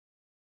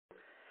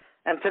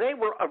And today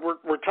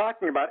we're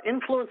talking about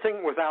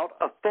influencing without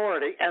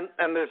authority,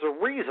 and there's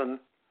a reason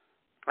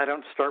I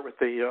don't start with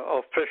the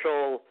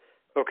official,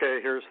 okay,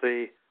 here's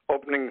the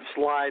opening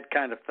slide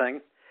kind of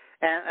thing.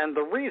 And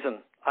the reason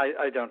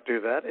I don't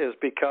do that is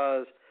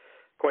because,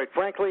 quite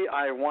frankly,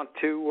 I want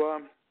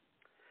to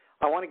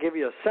give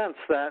you a sense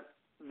that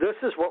this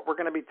is what we're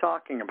going to be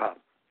talking about.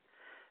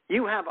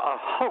 You have a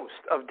host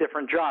of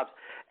different jobs,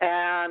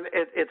 and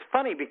it's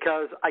funny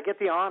because I get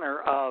the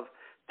honor of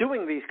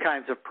doing these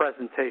kinds of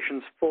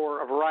presentations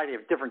for a variety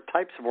of different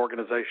types of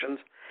organizations,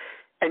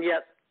 and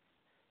yet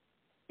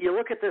you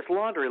look at this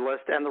laundry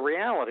list, and the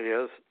reality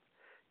is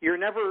you're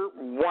never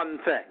one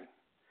thing.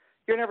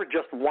 You're never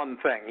just one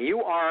thing.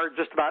 You are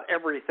just about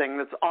everything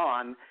that's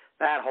on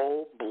that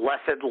whole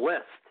blessed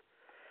list.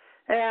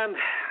 And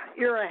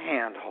you're a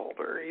hand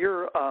holder.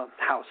 You're a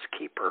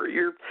housekeeper.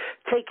 You're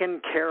taking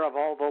care of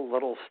all the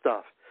little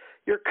stuff.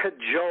 You're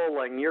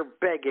cajoling. You're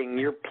begging.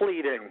 You're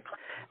pleading.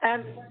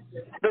 And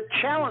the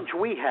challenge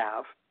we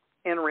have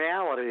in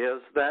reality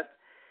is that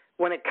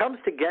when it comes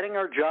to getting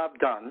our job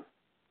done,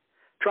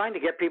 trying to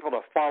get people to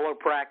follow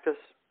practice,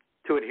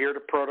 to adhere to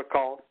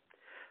protocol,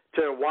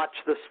 to watch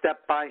the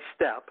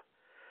step-by-step,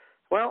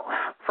 well,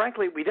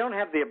 frankly, we don't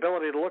have the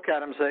ability to look at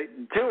them and say,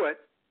 do it,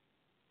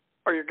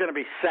 or you're going to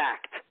be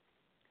sacked.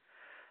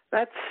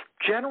 That's,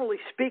 generally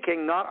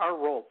speaking, not our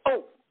role.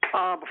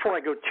 Before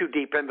I go too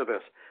deep into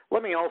this,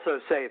 let me also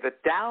say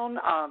that down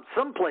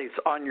someplace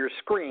on your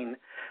screen,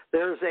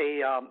 there's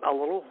a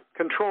little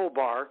control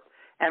bar,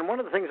 and one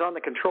of the things on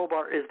the control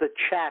bar is the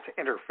chat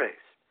interface.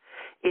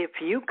 If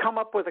you come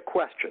up with a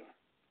question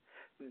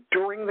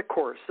during the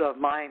course of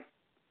my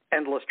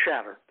endless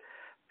chatter,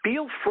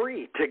 feel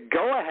free to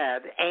go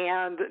ahead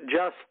and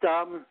just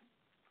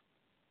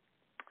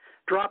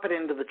drop it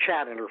into the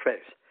chat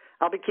interface.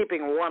 I'll be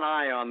keeping one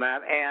eye on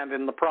that and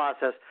in the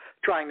process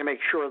trying to make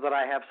sure that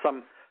I have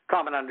some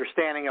common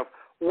understanding of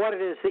what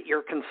it is that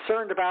you're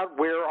concerned about,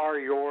 where are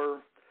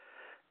your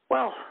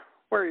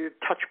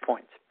touch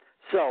points.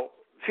 So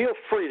feel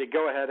free to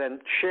go ahead and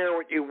share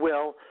what you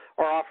will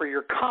or offer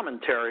your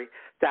commentary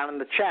down in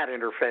the chat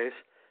interface,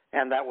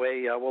 and that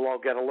way we'll all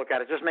get a look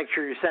at it. Just make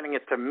sure you're sending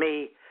it to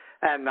me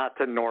and not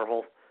to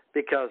Norval,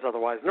 because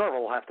otherwise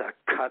Norval will have to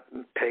cut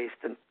and paste,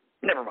 and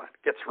never mind,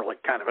 it gets really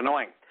kind of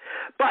annoying.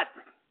 But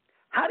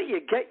how do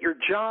you get your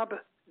job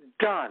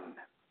done?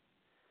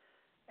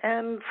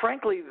 And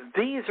frankly,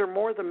 these are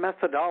more the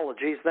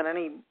methodologies than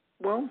any,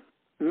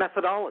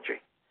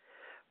 methodology.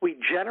 We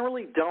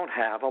generally don't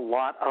have a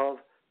lot of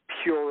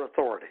pure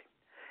authority.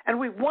 And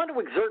we want to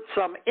exert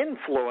some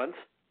influence,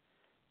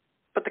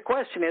 but the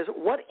question is,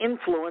 what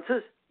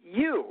influences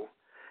you?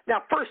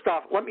 Now, first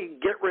off, let me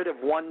get rid of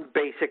one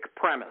basic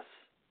premise.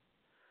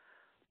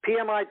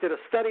 PMI did a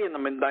study in the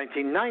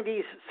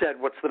mid-1990s, said,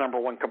 what's the number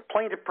one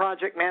complaint of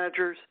project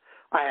managers?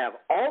 I have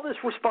all this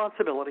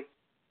responsibility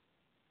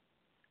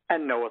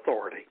and no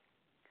authority.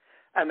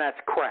 And that's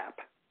crap.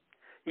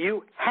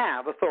 You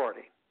have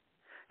authority.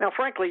 Now,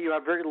 frankly, you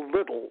have very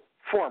little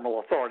formal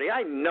authority.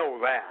 I know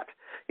that.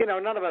 You know,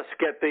 none of us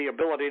get the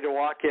ability to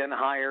walk in,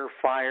 hire,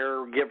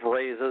 fire, give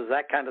raises,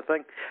 that kind of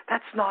thing.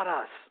 That's not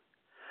us.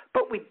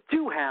 But we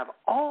do have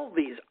all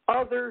these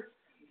other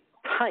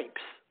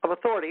types of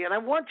authority. And I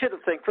want you to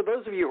think, for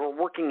those of you who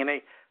are working in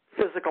a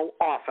physical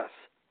office,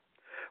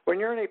 when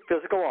you're in a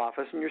physical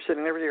office and you're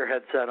sitting there with your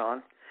headset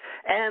on,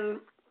 and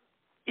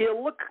you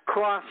look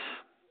across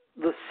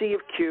the sea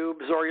of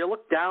cubes, or you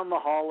look down the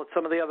hall at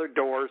some of the other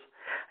doors,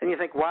 and you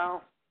think,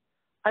 wow,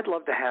 I'd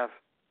love to have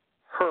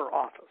her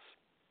office.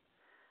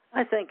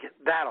 I think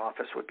that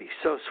office would be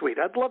so sweet.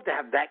 I'd love to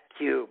have that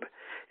cube.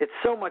 It's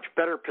so much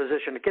better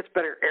positioned. It gets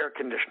better air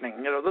conditioning,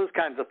 you know, those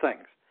kinds of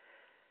things.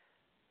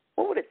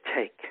 What would it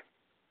take?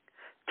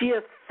 Do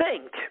you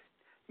think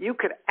you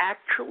could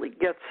actually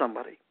get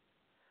somebody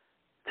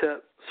to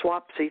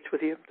swap seats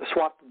with you, to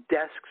swap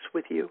desks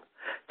with you,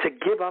 to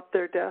give up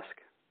their desk?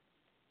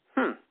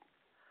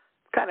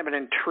 Kind of an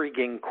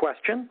intriguing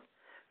question.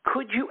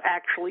 Could you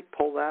actually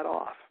pull that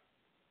off?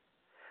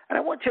 And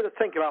I want you to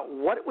think about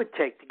what it would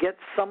take to get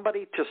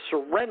somebody to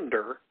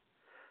surrender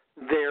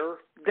their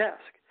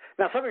desk.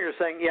 Now, some of you are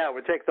saying, yeah, it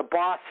would take the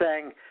boss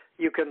saying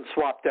you can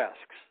swap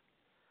desks.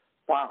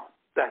 Wow,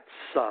 that's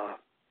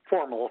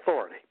formal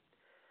authority.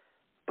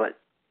 But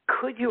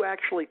could you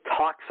actually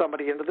talk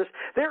somebody into this?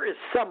 There is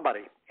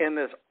somebody in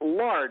this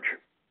large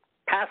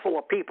passel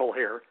of people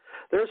here.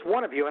 There's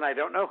one of you, and I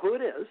don't know who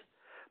it is,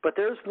 but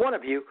there's one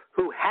of you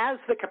who has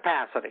the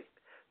capacity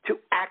to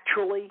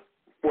actually,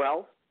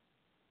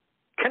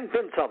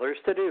 convince others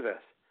to do this.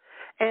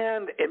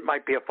 And it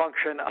might be a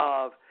function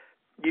of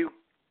you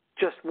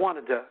just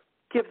wanted to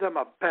give them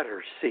a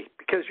better seat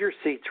because your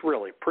seat's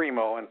really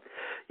primo, and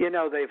you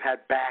know they've had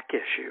back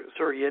issues,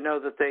 or you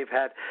know that they've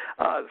had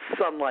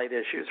sunlight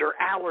issues or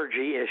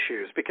allergy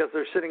issues because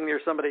they're sitting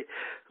near somebody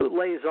who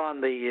lays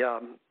on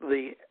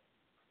the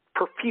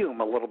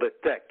perfume a little bit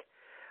thick.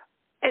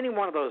 Any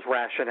one of those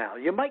rationale.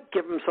 You might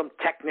give them some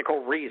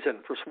technical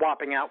reason for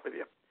swapping out with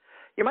you.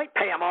 You might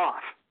pay them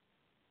off.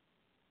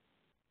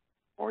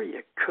 Or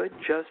you could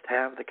just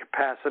have the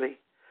capacity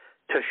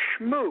to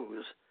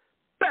schmooze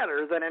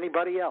better than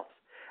anybody else.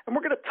 And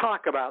we're going to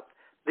talk about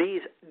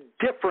these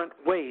different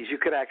ways you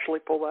could actually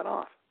pull that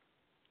off.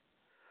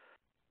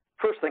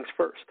 First things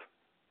first,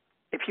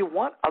 if you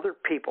want other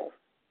people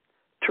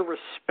to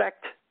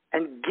respect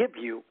and give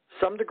you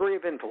some degree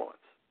of influence,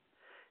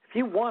 if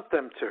you want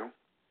them to,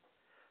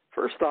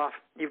 first off,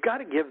 you've got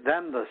to give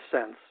them the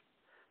sense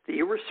that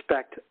you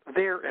respect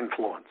their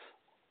influence.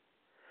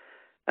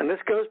 And this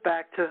goes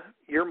back to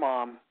your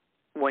mom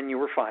when you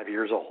were 5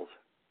 years old.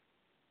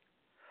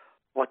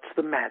 What's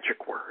the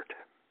magic word?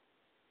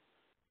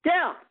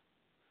 Yeah,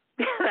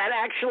 that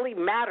actually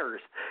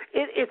matters.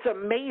 It's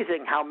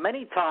amazing how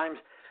many times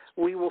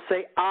we will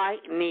say, I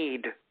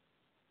need.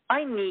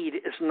 I need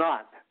is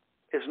not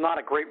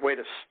a great way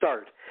to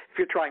start if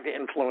you're trying to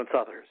influence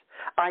others.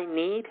 I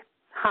need,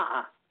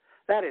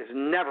 that is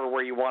never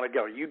where you want to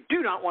go. You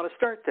do not want to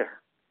start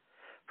there.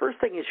 First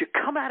thing is you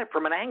come at it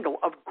from an angle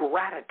of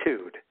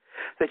gratitude,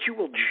 that you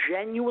will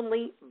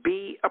genuinely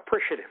be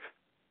appreciative.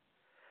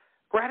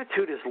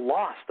 Gratitude is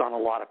lost on a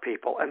lot of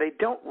people, and they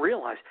don't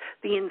realize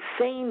the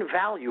insane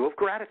value of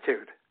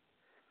gratitude.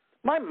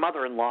 My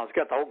mother-in-law's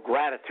got the whole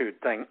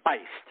gratitude thing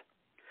iced.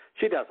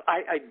 She does.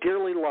 I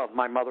dearly love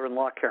my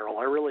mother-in-law, Carol.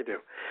 I really do.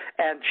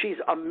 And she's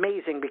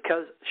amazing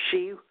because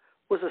she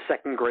was a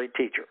second-grade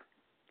teacher.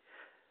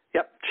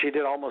 Yep, she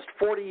did almost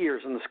 40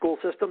 years in the school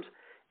systems.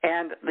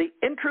 And the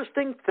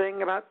interesting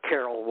thing about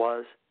Carol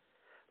was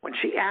when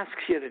she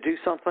asks you to do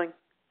something,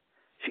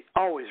 she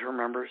always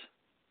remembers,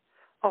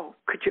 oh,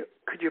 could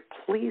you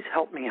please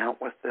help me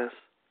out with this?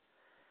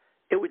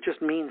 It would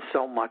just mean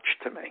so much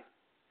to me.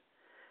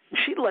 And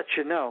she lets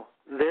you know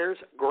there's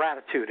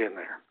gratitude in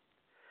there.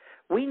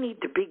 We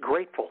need to be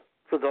grateful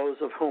for those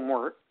of whom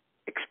we're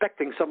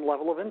expecting some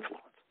level of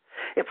influence.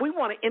 If we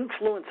want to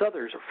influence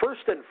others,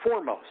 first and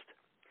foremost,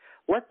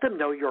 let them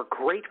know you're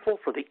grateful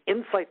for the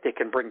insight they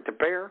can bring to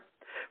bear,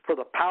 for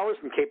the powers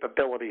and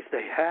capabilities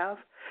they have,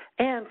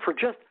 and for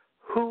just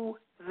who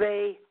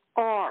they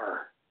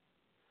are.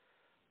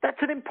 That's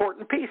an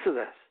important piece of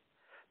this.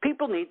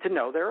 People need to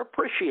know they're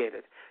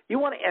appreciated. You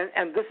want to,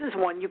 and this is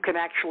one you can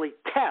actually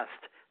test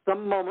the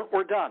moment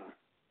we're done.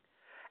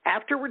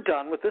 After we're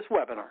done with this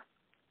webinar,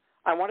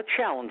 I want to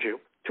challenge you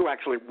to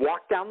actually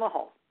walk down the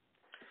hall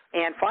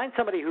and find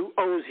somebody who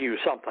owes you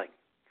something.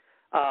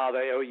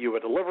 They owe you a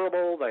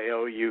deliverable. They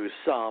owe you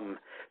some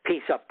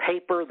piece of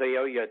paper. They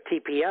owe you a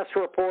TPS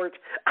report.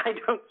 I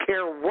don't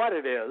care what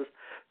it is,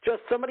 just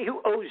somebody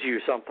who owes you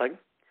something.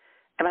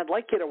 And I'd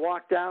like you to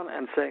walk down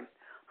and say,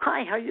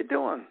 hi, how you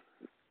doing?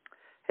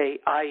 Hey,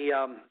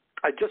 I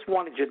just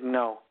wanted you to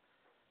know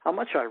how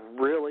much I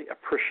really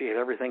appreciate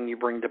everything you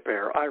bring to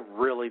bear. I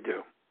really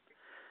do.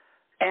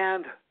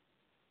 And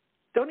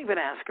don't even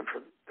ask him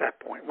for that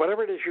point.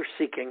 Whatever it is you're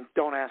seeking,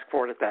 don't ask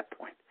for it at that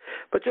point.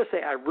 But just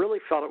say, I really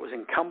felt it was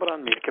incumbent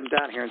on me to come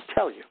down here and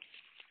tell you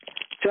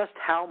just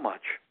how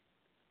much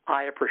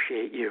I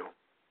appreciate you.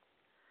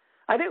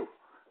 I do.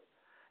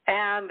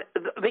 And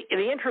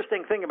the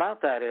interesting thing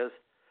about that is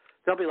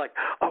they'll be like,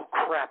 oh,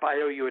 crap,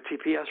 I owe you a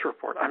TPS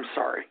report. I'm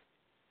sorry.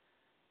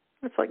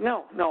 It's like,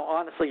 no,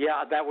 honestly,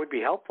 yeah, that would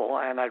be helpful,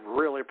 and I'd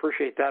really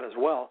appreciate that as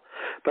well.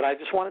 But I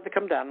just wanted to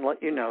come down and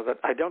let you know that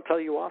I don't tell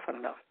you often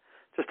enough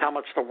just how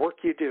much the work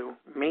you do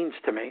means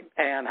to me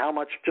and how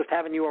much just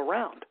having you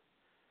around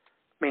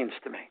means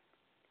to me.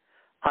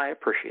 I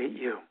appreciate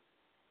you.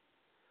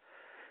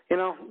 You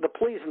know, the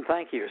please and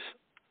thank yous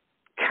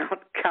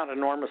count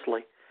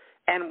enormously,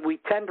 and we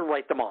tend to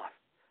write them off.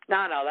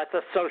 No, that's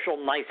a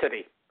social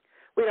nicety.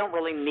 We don't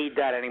really need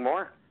that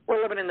anymore.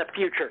 We're living in the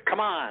future. Come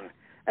on.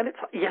 And it's,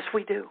 yes,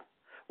 we do.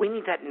 We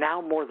need that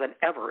now more than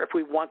ever if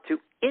we want to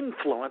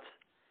influence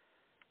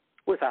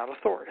without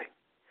authority.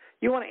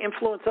 You want to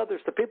influence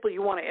others, the people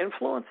you want to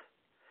influence?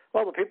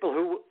 Well, the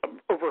people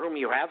over whom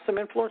you have some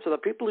influence are the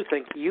people who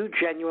think you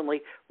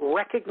genuinely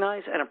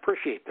recognize and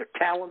appreciate their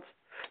talents,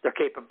 their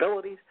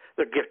capabilities,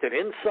 their gifted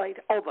insight,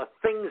 all the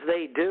things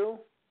they do.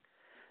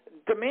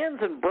 Demands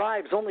and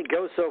bribes only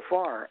go so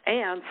far.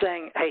 And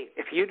saying, hey,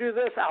 if you do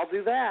this, I'll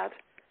do that,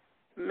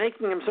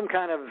 making them some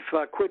kind of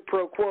quid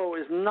pro quo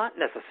is not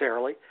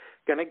necessarily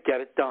going to get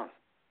it done.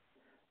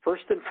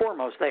 First and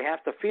foremost, they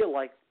have to feel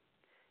like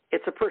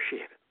it's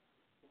appreciated.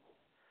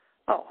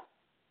 Oh,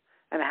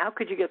 and how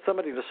could you get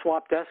somebody to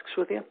swap desks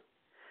with you?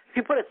 If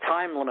you put a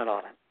time limit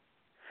on it.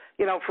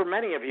 You know, for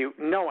many of you,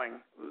 knowing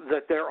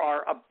that there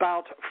are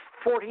about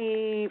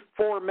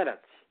 44 minutes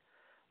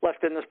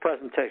left in this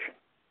presentation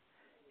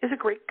is a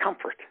great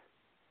comfort.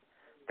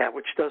 That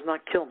which does not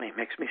kill me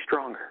makes me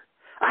stronger.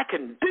 I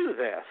can do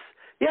this.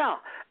 Yeah,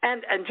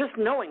 and just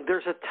knowing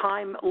there's a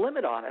time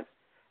limit on it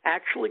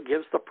actually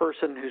gives the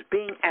person who's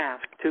being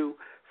asked to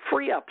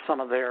free up some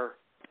of their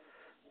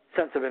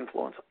sense of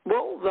influence.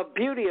 Well, the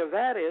beauty of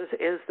that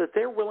is that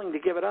they're willing to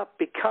give it up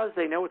because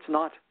they know it's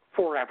not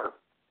forever.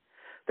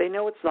 They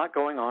know it's not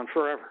going on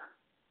forever.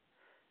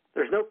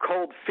 There's no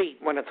cold feet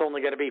when it's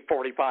only going to be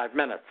 45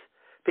 minutes.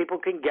 People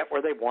can get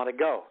where they want to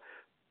go.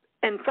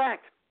 In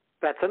fact,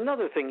 that's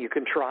another thing you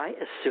can try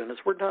as soon as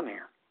we're done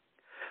here.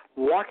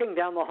 Walking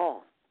down the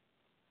hall,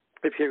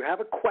 If you have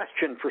a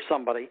question for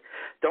somebody,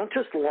 don't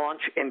just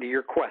launch into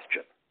your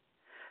question.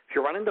 If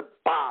you run into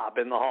Bob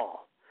in the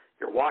hall,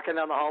 you're walking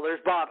down the hall, there's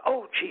Bob.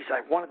 Oh, geez,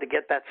 I wanted to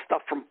get that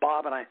stuff from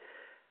Bob, and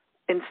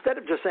instead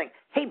of just saying,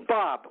 hey,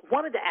 Bob,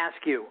 wanted to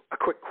ask you a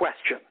quick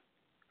question.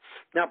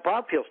 Now,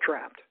 Bob feels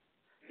trapped.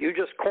 You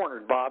just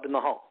cornered Bob in the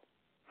hall.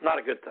 Not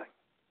a good thing.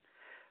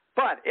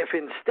 But if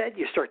instead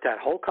you start that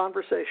whole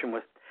conversation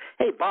with,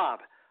 hey, Bob,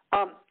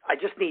 I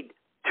just need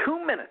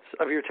 2 minutes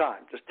of your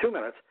time, just 2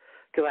 minutes,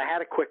 because I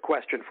had a quick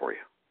question for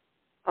you.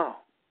 Oh,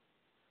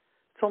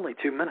 it's only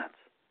 2 minutes.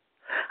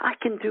 I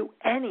can do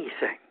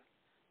anything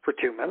for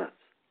 2 minutes.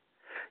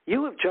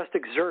 You have just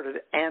exerted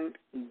and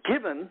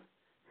given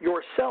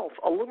yourself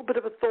a little bit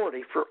of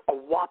authority for a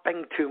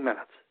whopping 2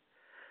 minutes.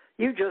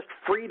 You just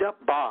freed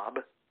up Bob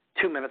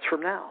 2 minutes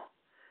from now.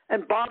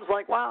 And Bob's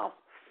like, wow,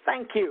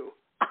 thank you.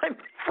 I'm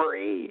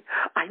free.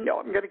 I know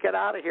I'm going to get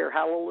out of here.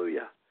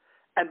 Hallelujah.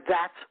 And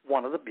that's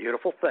one of the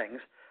beautiful things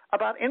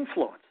about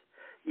influence.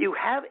 You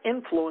have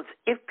influence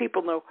if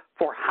people know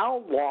for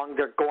how long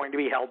they're going to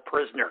be held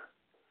prisoner.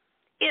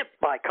 If,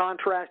 by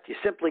contrast, you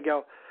simply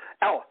go,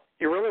 oh,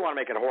 you really want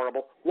to make it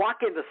horrible, walk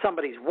into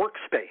somebody's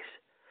workspace,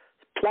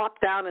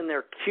 plop down in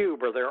their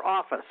cube or their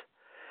office.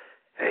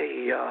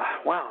 Hey,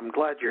 wow, I'm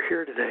glad you're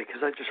here today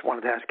because I just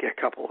wanted to ask you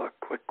a couple of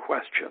quick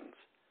questions.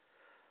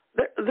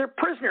 They're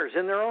prisoners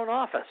in their own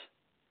office.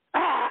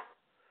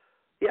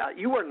 Yeah,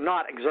 you are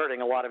not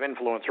exerting a lot of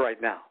influence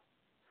right now.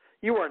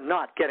 You are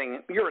not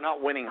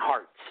winning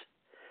hearts.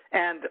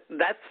 And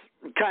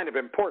that's kind of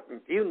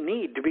important. You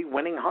need to be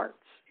winning hearts.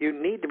 You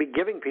need to be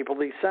giving people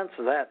the sense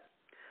of that,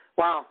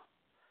 wow,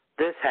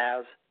 this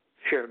has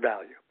shared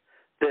value.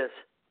 This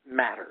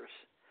matters.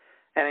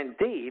 And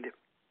indeed,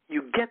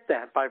 you get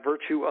that by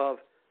virtue of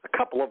a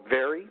couple of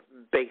very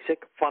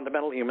basic,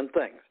 fundamental human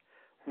things.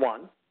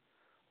 One,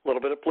 a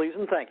little bit of please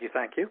and thank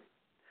you.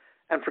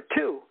 And for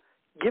two,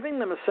 giving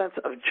them a sense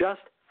of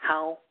just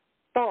how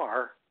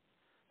far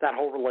that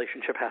whole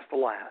relationship has to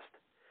last.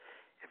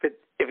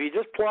 If you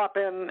just plop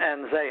in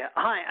and say,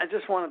 hi, I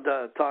just wanted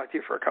to talk to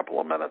you for a couple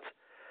of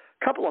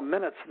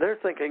minutes, they're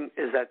thinking,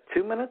 is that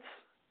 2 minutes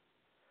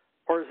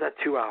or is that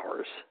 2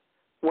 hours?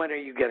 When are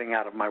you getting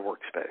out of my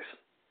workspace?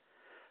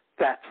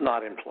 That's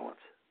not influence.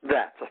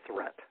 That's a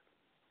threat.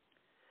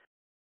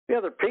 The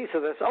other piece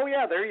of this, oh,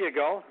 yeah, there you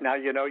go. Now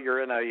you know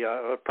you're in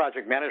a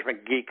Project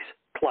Management Geeks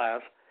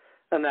class,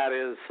 and that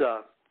is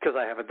because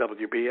I have a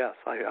WBS.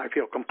 I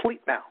feel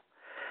complete now.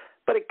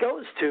 But it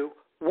goes to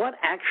what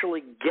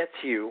actually gets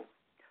you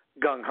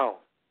gung-ho.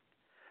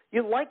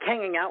 You like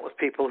hanging out with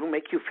people who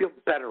make you feel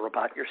better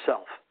about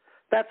yourself.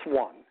 That's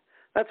one.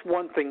 That's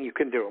one thing you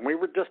can do, and we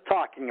were just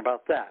talking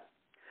about that.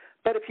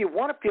 But if you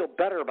want to feel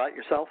better about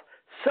yourself,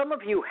 some of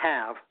you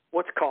have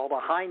what's called a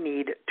high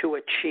need to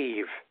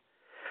achieve.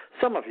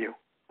 Some of you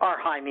are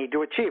high need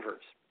to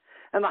achievers.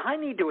 And the high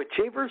need to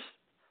achievers,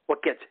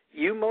 what gets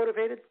you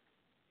motivated?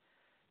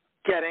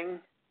 Getting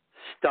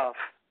stuff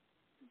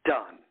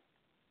done.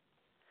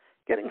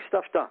 Getting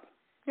stuff done.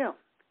 Yeah.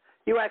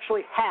 You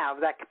actually have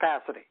that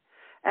capacity.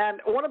 And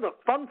one of the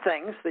fun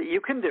things that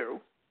you can do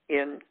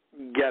in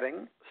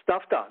getting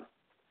stuff done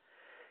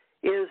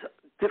is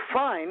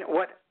define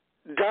what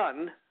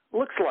done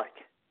looks like.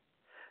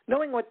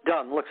 Knowing what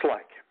done looks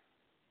like.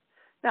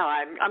 Now,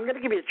 I'm going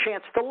to give you a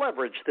chance to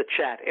leverage the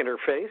chat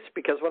interface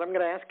because what I'm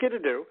going to ask you to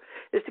do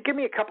is to give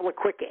me a couple of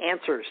quick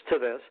answers to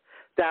this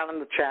down in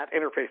the chat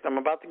interface. I'm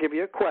about to give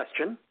you a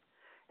question,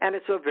 and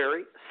it's a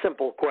very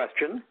simple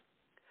question.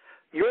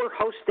 You're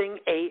hosting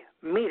a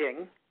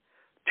meeting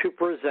to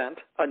present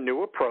a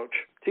new approach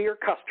to your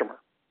customer.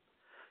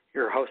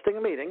 You're hosting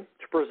a meeting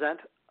to present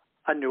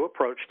a new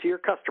approach to your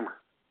customer.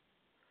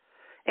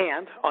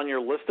 And on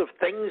your list of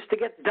things to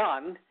get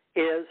done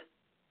is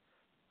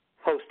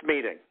host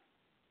meeting.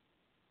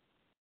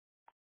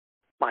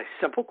 My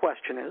simple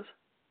question is,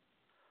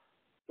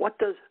 what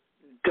does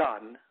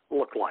done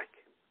look like?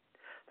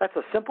 That's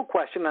a simple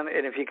question, and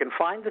if you can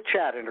find the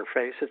chat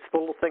interface, it's the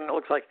little thing that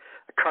looks like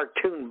a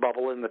cartoon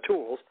bubble in the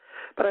tools.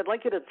 But I'd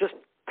like you to just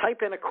type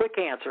in a quick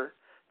answer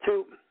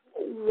to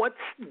what's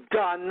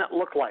done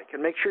look like,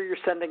 and make sure you're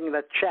sending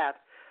that chat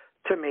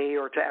to me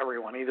or to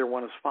everyone. Either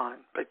one is fine.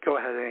 But go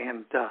ahead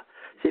and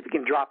see if you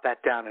can drop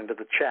that down into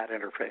the chat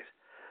interface.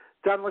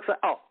 Done looks like,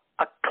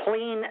 a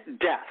clean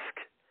desk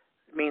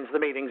means the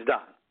meeting's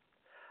done.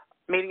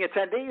 Meeting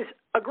attendees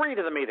agree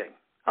to the meeting.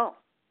 Oh,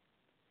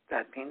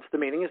 that means the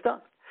meeting is done.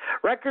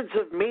 Records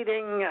of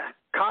meeting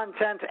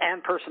content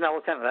and personnel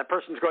attended. That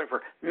person's going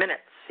for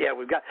minutes. Yeah,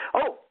 we've got,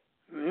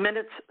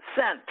 minutes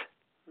sent.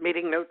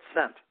 Meeting notes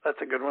sent. That's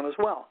a good one as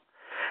well.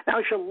 Now,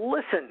 you should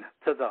listen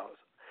to those.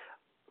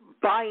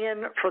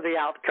 Buy-in for the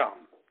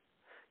outcome.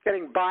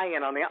 Getting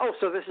buy-in on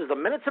so this is the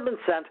minutes have been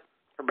sent.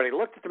 Everybody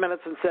looked at the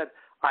minutes and said,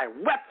 I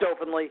wept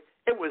openly.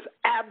 It was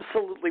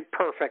absolutely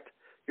perfect.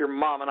 Your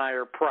mom and I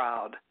are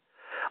proud.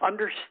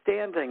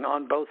 Understanding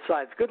on both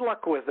sides. Good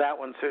luck with that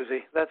one,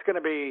 Susie. That's going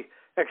to be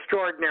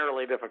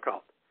extraordinarily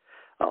difficult.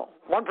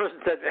 One person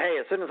said, hey,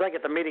 as soon as I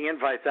get the meeting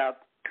invites out,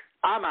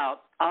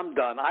 I'm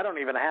done. I don't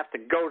even have to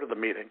go to the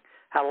meeting.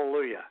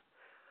 Hallelujah.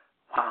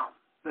 Wow.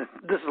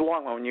 This is a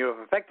long one. You have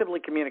effectively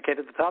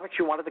communicated the topics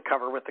you wanted to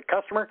cover with the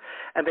customer,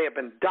 and they have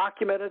been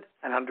documented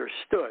and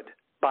understood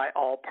by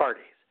all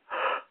parties.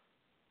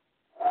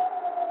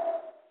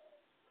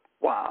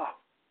 Wow.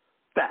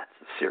 That's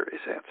a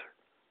serious answer.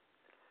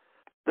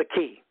 The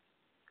key,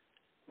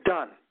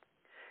 done.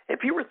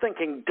 If you were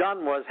thinking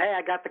done was, hey,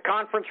 I got the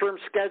conference room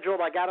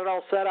scheduled, I got it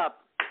all set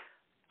up,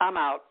 I'm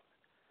out.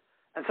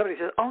 And somebody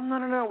says, oh,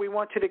 no, we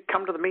want you to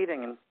come to the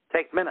meeting and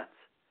take minutes.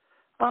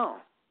 Oh,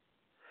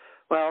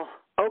 well,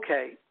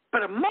 okay.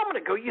 But a moment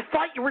ago you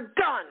thought you were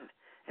done,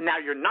 and now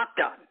you're not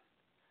done.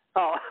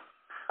 Oh,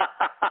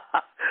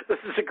 this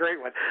is a great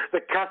one. The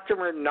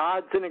customer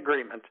nods in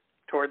agreement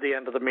toward the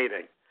end of the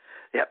meeting.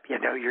 Yep,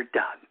 you're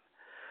done.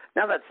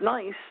 Now, that's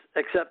nice,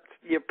 except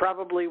you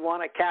probably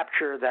want to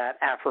capture that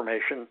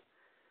affirmation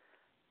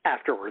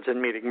afterwards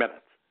in meeting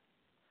minutes.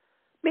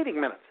 Meeting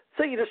minutes.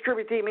 So you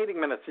distribute the meeting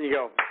minutes and you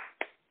go,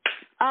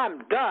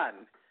 I'm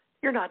done.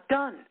 You're not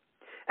done.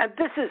 And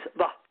this is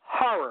the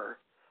horror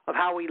of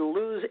how we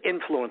lose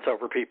influence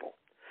over people.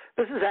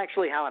 This is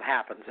actually how it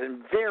happens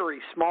in very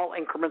small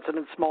increments and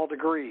in small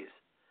degrees.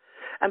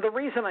 And the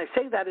reason I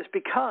say that is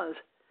because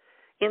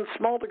in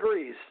small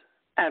degrees,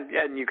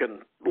 and you can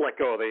let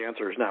go of the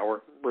answers now.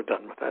 We're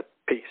done with that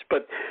piece.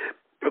 But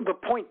the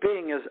point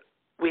being is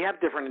we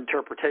have different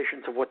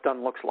interpretations of what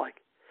done looks like.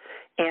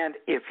 And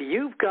if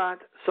you've got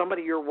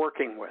somebody you're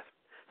working with,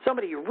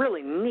 somebody you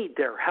really need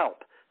their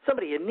help,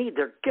 somebody you need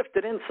their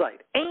gifted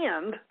insight,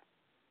 and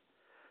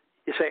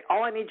you say,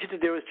 all I need you to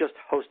do is just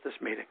host this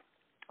meeting.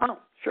 Oh,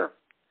 sure.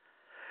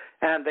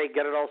 And they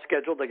get it all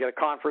scheduled. They get a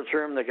conference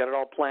room. They get it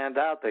all planned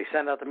out. They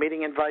send out the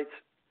meeting invites.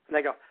 And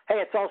they go, hey,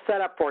 it's all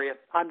set up for you.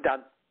 I'm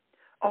done.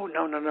 Oh,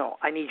 no.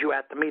 I need you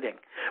at the meeting.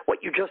 What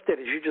you just did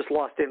is you just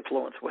lost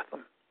influence with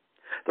them.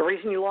 The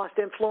reason you lost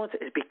influence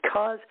is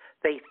because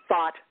they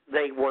thought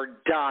they were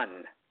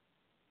done.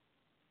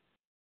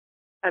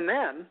 And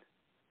then,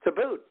 to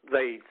boot,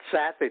 they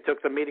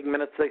took the meeting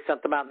minutes, they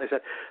sent them out, and they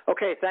said,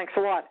 okay, thanks a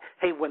lot.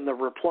 Hey, when the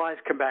replies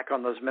come back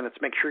on those minutes,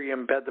 make sure you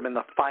embed them in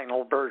the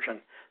final version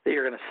that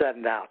you're going to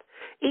send out.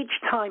 Each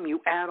time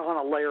you add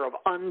on a layer of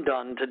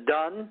undone to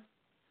done,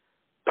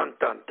 dun,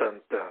 dun,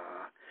 dun, dun,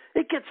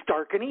 it gets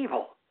dark and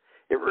evil.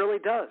 It really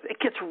does. It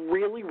gets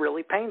really,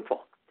 really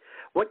painful.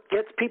 What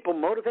gets people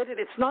motivated,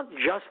 it's not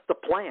just the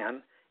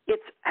plan.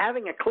 It's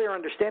having a clear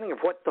understanding of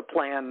what the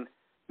plan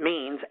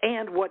means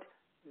and what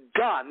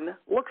done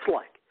looks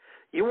like.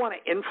 You want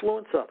to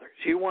influence others.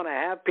 You want to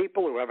have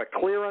people who have a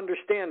clear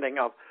understanding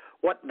of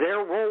what their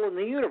role in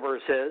the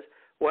universe is.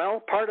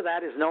 Well, part of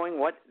that is knowing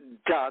what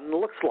done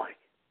looks like.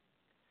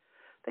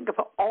 Think of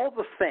all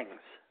the things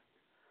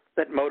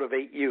that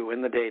motivate you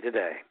in the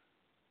day-to-day.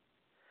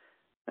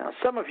 Now,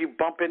 some of you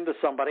bump into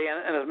somebody,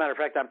 and as a matter of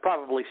fact, I'm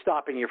probably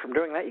stopping you from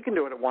doing that. You can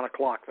do it at 1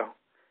 o'clock, though,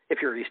 if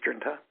you're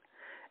Eastern time.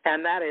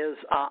 And that is,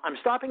 I'm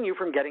stopping you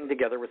from getting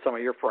together with some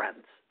of your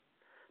friends.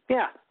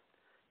 Yeah,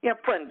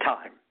 friend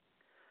time.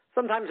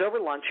 Sometimes over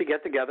lunch you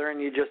get together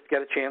and you just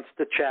get a chance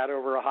to chat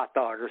over a hot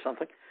dog or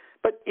something.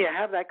 But you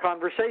have that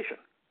conversation.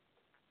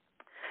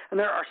 And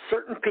there are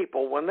certain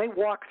people, when they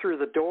walk through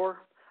the door,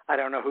 I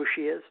don't know who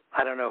she is,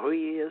 I don't know who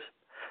he is,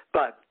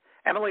 but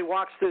Emily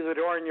walks through the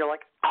door and you're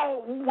like,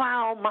 oh,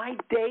 wow, my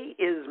day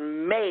is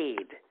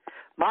made.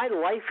 My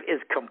life is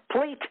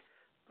complete.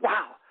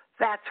 Wow,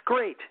 that's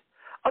great.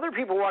 Other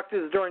people walk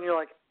through the door and you're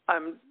like,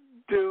 I'm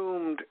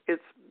doomed.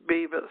 It's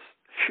Beavis.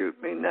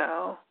 Shoot me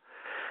now.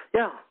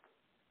 Yeah,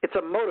 it's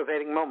a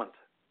motivating moment.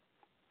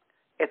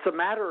 It's a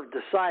matter of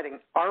deciding,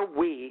 are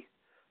we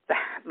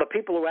the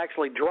people who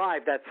actually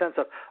drive that sense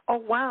of, oh,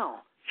 wow,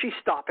 she's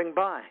stopping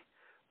by?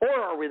 Or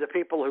are we the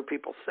people who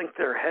people sink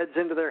their heads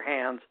into their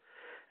hands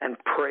and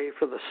pray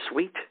for the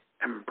sweet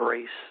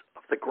embrace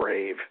of the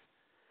grave?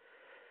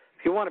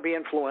 If you want to be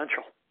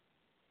influential,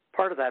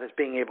 part of that is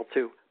being able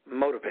to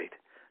motivate.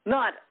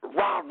 Not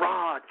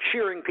rah-rah,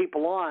 cheering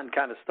people on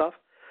kind of stuff,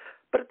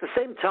 but at the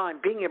same time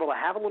being able to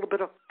have a little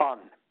bit of fun,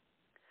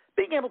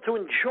 being able to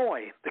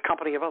enjoy the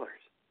company of others,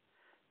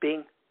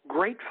 being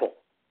grateful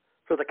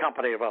for the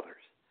company of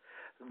others.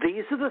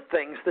 These are the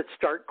things that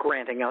start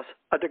granting us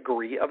a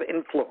degree of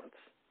influence.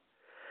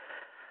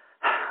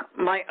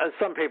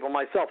 Some people,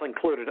 myself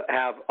included,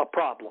 have a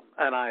problem,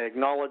 and I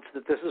acknowledge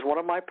that this is one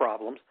of my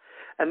problems,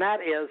 and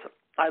that is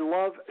I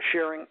love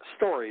sharing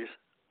stories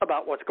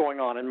about what's going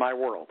on in my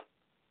world.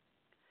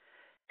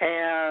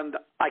 And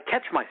I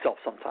catch myself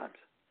sometimes,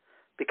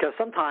 because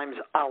sometimes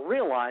I'll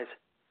realize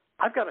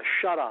I've got to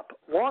shut up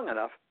long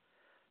enough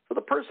for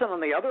the person on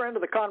the other end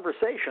of the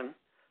conversation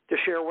to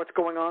share what's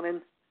going on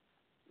in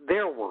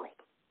their world.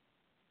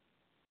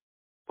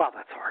 Wow,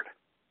 that's hard.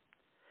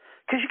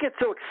 Because you get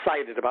so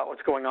excited about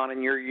what's going on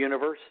in your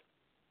universe.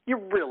 You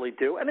really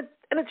do. And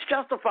it's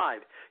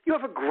justified. You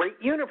have a great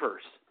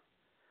universe.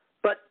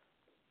 But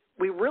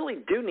we really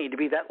do need to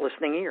be that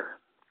listening ear.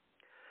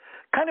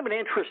 Kind of an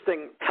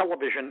interesting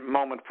television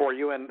moment for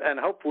you, and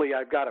hopefully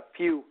I've got a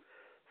few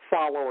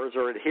followers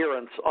or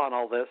adherents on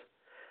all this.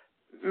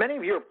 Many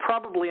of you are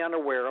probably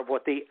unaware of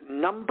what the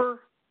number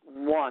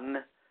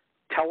one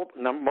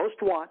most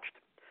watched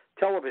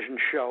television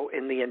show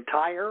in the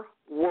entire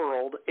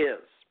world is,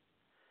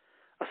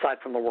 aside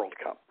from the World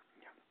Cup.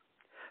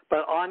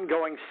 But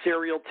ongoing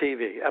serial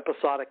TV,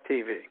 episodic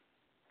TV.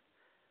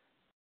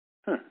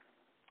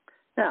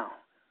 Now,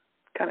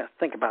 kind of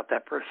think about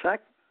that for a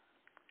sec.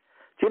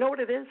 Do you know what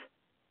it is?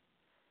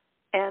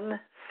 NCIS.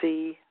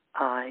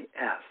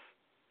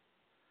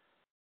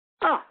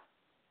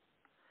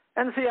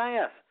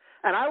 NCIS.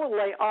 And I will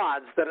lay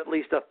odds that at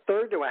least a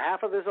third to a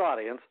half of this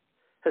audience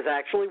has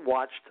actually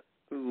watched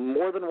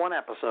more than one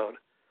episode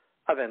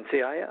of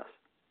NCIS.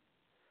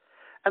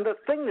 And the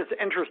thing that's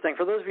interesting,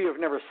 for those of you who have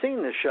never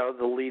seen this show,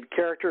 the lead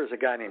character is a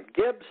guy named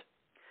Gibbs,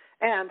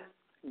 and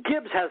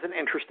Gibbs has an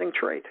interesting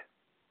trait.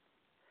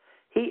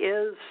 He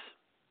is,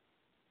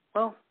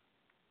 well,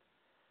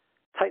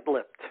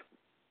 tight-lipped.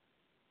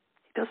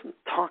 He doesn't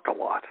talk a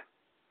lot.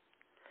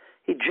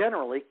 He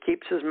generally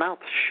keeps his mouth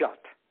shut,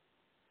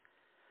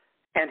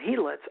 and he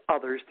lets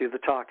others do the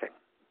talking.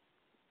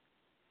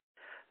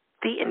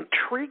 The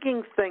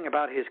intriguing thing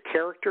about his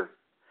character,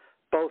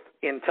 both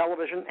in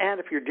television and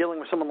if you're dealing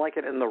with someone like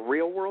it in the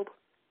real world,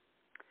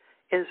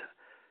 is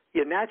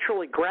you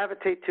naturally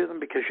gravitate to them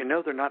because you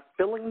know they're not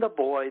filling the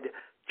void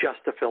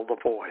just to fill the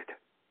void.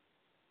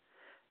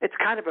 It's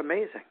kind of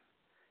amazing.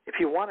 If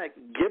you want to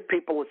give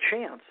people a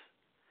chance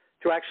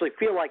to actually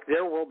feel like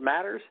their world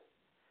matters,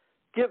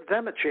 give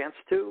them a chance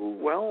to,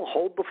 well,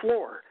 hold the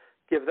floor.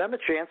 Give them a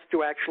chance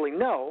to actually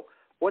know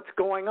what's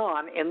going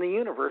on in the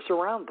universe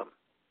around them.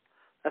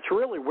 That's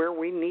really where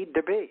we need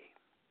to be.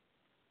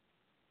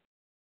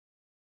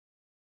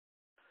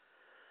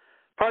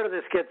 Part of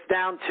this gets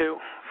down to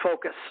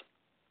focus.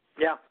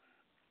 Yeah.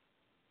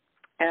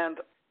 And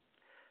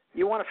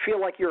you want to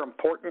feel like you're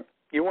important.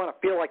 You want to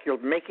feel like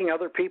you're making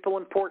other people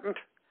important.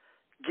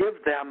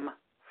 Give them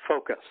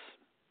focus.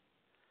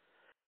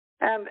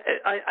 And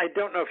I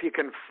don't know if you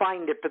can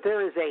find it, but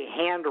there is a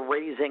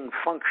hand-raising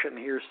function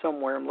here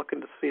somewhere. I'm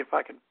looking to see if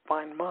I can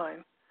find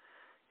mine.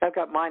 I've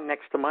got mine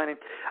next to mine.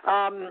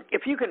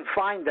 If you can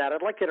find that,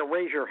 I'd like you to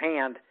raise your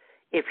hand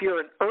if you're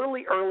an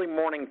early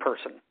morning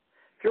person.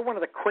 If you're one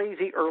of the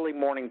crazy early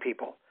morning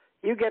people,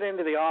 you get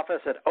into the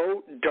office at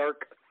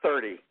dark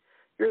 30.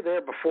 You're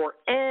there before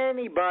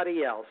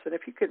anybody else. And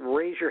if you could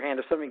raise your hand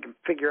if somebody can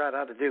figure out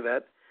how to do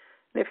that.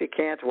 And if you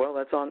can't, well,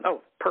 that's on.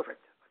 Oh,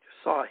 perfect. I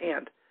just saw a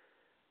hand.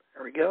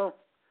 There we go.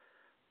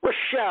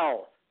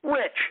 Rochelle,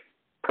 Rich.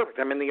 Perfect.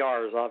 I'm in the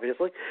R's,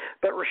 obviously.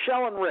 But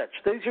Rochelle and Rich,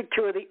 these are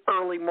two of the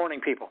early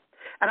morning people.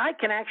 And I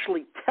can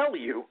actually tell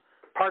you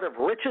part of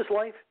Rich's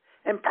life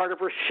and part of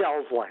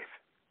Rochelle's life.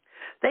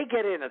 They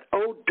get in at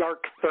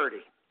dark 30.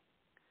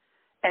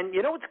 And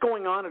you know what's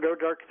going on at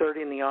dark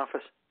 30 in the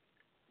office?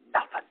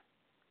 Nothing.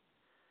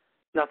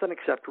 Nothing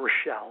except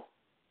Rochelle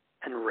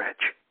and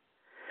Rich.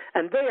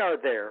 And they are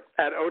there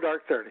at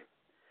dark 30.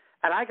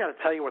 And I got to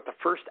tell you what the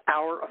first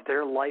hour of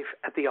their life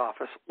at the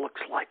office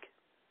looks like.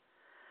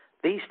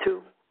 These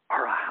two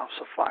are a house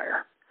of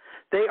fire.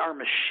 They are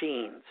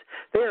machines.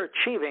 They are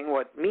achieving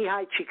what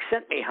Mihai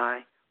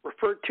Csikszentmihalyi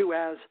referred to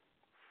as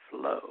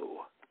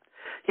flow.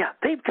 Yeah,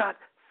 they've got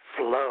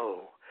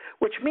flow,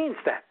 which means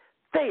that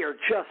they are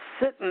just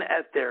sitting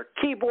at their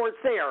keyboards.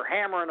 They are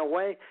hammering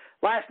away.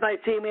 Last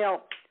night's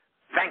email,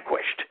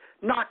 vanquished,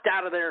 knocked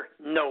out of there,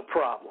 no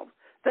problem.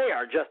 They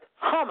are just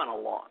humming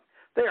along.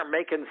 They are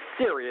making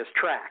serious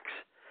tracks.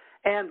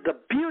 And the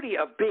beauty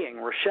of being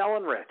Rochelle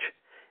and Rich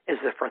is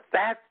that for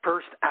that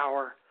first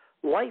hour,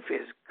 life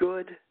is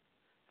good,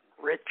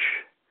 rich,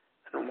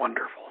 and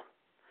wonderful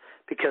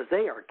because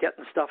they are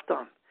getting stuff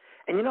done.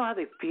 And you know how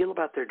they feel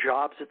about their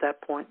jobs at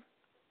that point?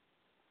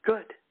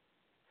 Good.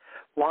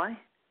 Why?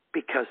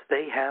 Because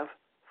they have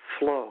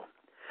flow.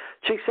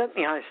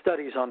 Csikszentmihalyi's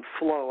studies on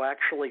flow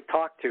actually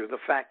talk to the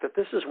fact that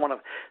this is one of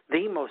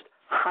the most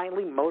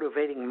highly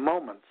motivating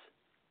moments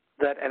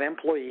that an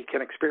employee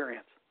can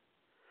experience.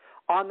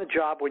 On the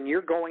job, when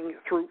you're going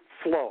through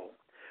flow,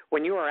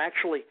 when you are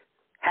actually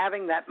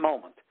having that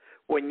moment,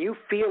 when you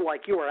feel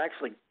like you are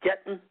actually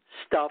getting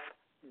stuff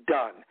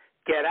done,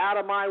 get out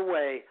of my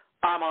way,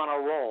 I'm on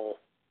a roll,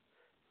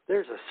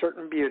 there's a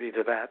certain beauty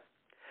to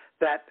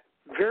that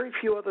very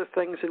few other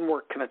things in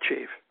work can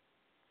achieve.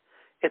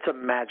 It's a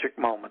magic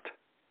moment.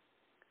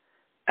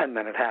 And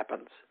then it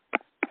happens.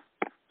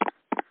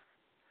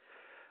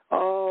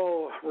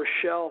 Oh,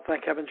 Rochelle,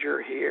 thank heavens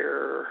you're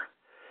here.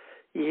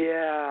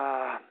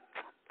 Yeah,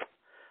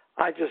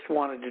 I just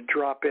wanted to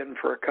drop in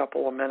for a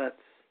couple of minutes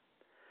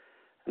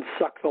and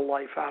suck the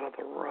life out of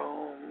the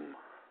room.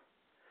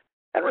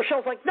 And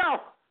Rochelle's like, no,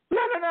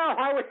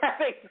 I was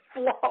having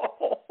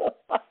flow.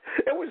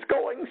 It was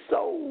going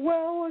so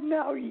well, and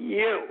now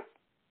you.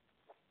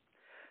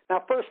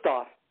 Now, first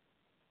off,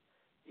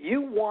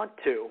 you want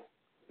to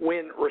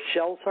win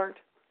Rochelle's heart.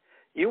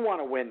 You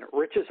want to win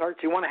Rich's heart.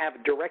 You want to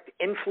have direct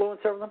influence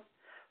over them.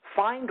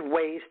 Find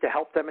ways to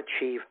help them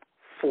achieve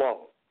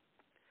flow.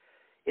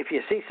 If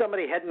you see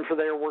somebody heading for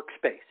their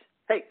workspace,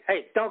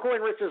 hey, don't go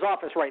in Rich's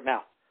office right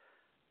now.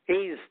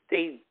 He's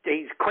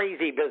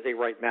crazy busy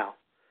right now.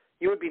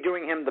 You would be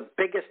doing him the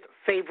biggest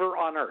favor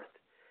on earth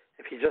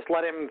if you just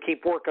let him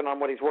keep working on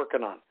what he's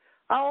working on.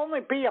 I'll only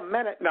be a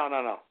minute.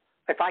 No.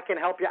 If I can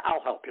help you,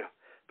 I'll help you.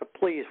 But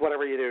please,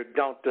 whatever you do,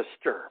 don't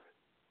disturb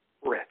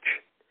Rich.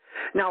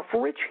 Now,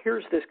 if Rich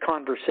hears this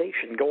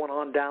conversation going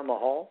on down the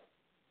hall,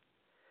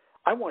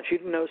 I want you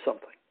to know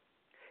something.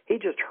 He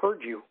just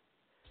heard you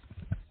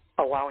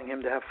allowing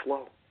him to have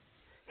flow.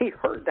 He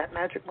heard that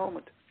magic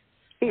moment.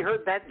 He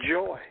heard that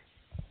joy.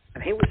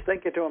 And he was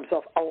thinking to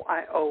himself, oh,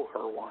 I owe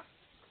her one.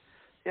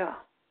 Yeah.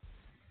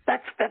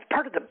 That's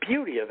part of the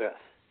beauty of this,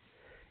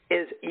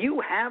 is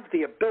you have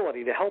the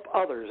ability to help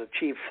others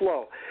achieve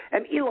flow.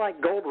 And Eli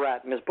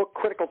Goldratt in his book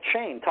Critical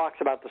Chain talks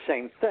about the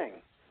same thing.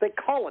 They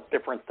call it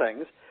different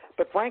things,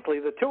 but frankly,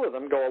 the two of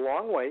them go a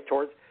long way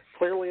towards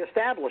clearly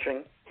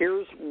establishing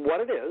here's what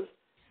it is,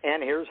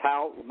 and here's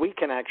how we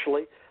can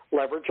actually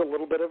leverage a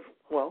little bit of,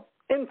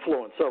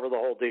 influence over the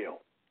whole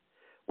deal.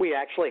 We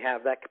actually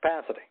have that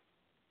capacity.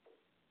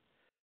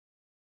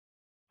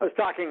 I was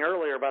talking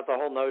earlier about the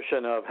whole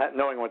notion of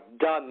knowing what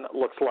done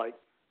looks like.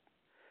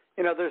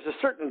 You know, there's a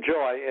certain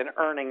joy in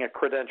earning a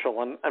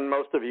credential, and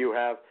most of you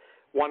have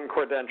one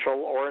credential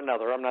or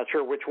another. I'm not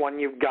sure which one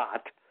you've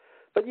got,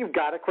 but you've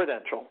got a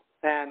credential,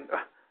 and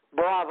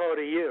bravo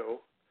to you.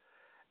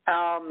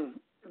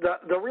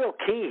 The real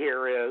key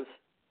here is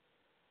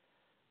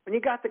when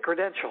you got the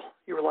credential,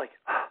 you were like,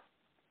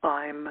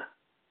 I'm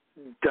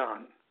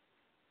done.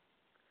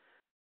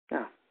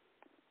 Yeah.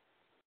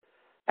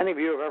 Any of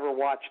you who have ever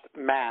watched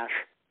MASH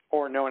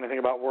or know anything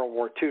about World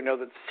War II know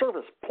that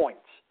service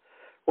points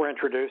were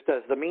introduced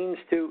as the means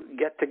to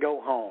get to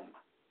go home.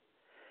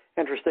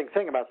 Interesting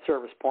thing about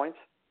service points,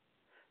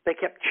 they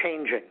kept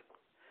changing.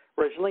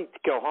 Originally, to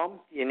go home,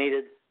 you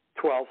needed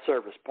 12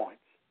 service points.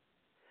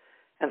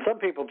 And some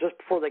people, just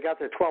before they got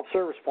their 12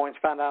 service points,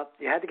 found out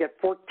you had to get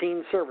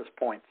 14 service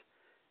points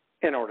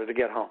in order to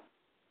get home.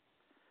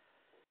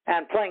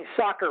 And playing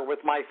soccer with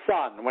my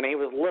son when he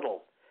was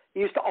little, he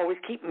used to always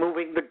keep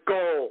moving the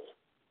goal.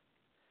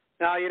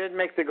 No, you didn't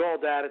make the goal,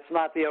 Dad. It's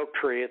not the oak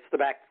tree. It's the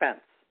back fence.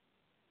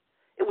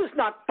 It was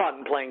not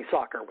fun playing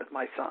soccer with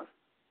my son.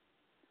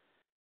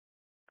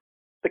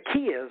 The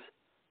key is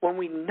when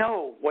we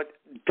know what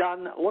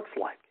done looks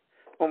like,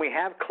 when we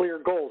have clear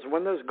goals,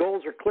 when those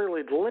goals are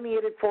clearly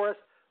delineated for us,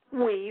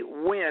 we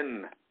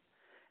win.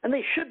 And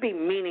they should be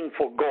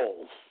meaningful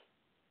goals.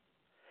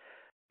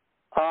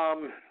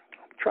 I'm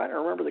trying to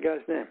remember the guy's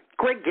name.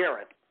 Greg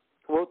Garrett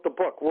wrote the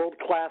book, World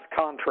Class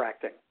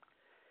Contracting.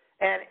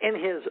 And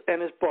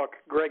in his book,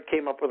 Greg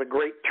came up with a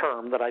great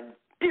term that I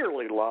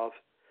dearly love.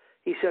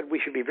 He said we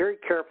should be very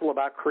careful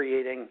about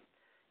creating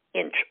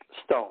inch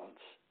stones.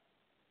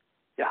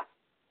 Yeah,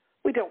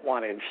 we don't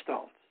want inch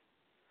stones.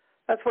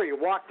 That's where you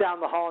walk down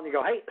the hall and you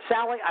go, hey,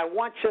 Sally, I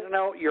want you to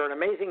know you're an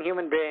amazing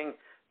human being.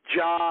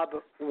 Job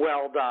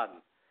well done.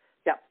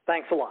 Yeah,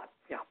 thanks a lot.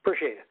 Yeah,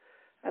 appreciate it.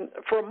 And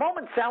for a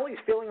moment, Sally's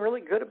feeling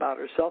really good about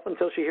herself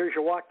until she hears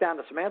you walk down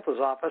to Samantha's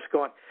office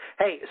going,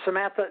 hey,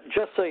 Samantha,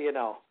 just so you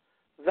know,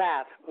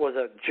 that was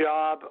a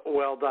job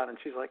well done. And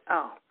she's like,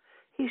 oh,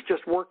 he's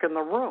just working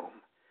the room.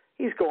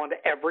 He's going to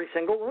every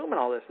single room and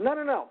all this.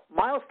 No.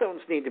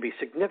 Milestones need to be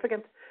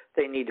significant.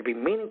 They need to be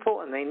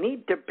meaningful, and they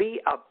need to be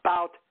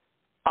about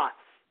us.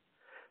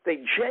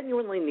 They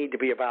genuinely need to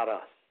be about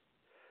us.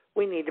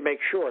 We need to make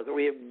sure that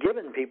we have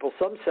given people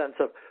some sense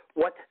of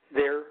what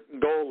their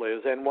goal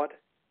is and what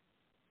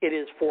it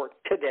is for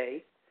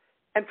today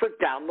and for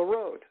down the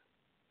road.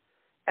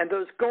 And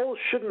those goals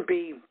shouldn't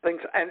be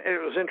things, and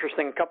it was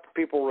interesting, a couple of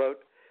people wrote,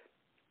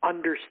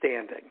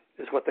 understanding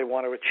is what they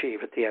want to achieve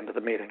at the end of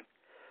the meeting.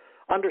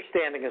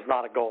 Understanding is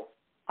not a goal.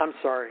 I'm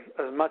sorry,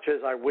 as much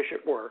as I wish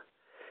it were,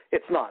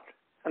 it's not.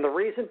 And the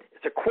reason,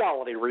 it's a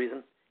quality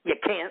reason, you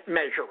can't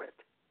measure it.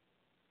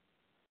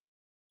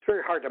 It's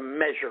very hard to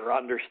measure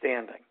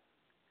understanding.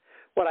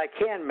 What I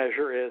can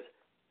measure is,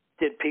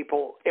 did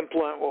people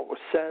implement what was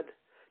said?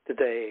 Did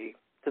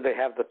they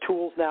have the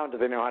tools now? Do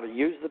they know how to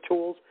use the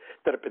tools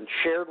that have been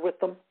shared with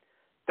them?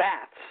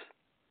 That's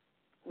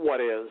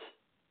what is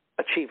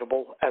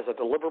achievable as a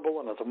deliverable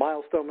and as a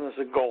milestone and as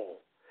a goal.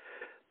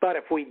 But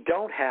if we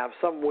don't have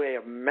some way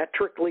of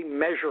metrically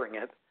measuring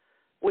it,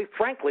 we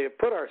frankly have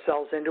put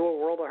ourselves into a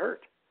world of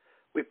hurt.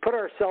 We've put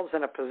ourselves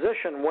in a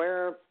position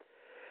where,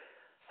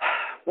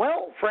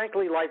 well,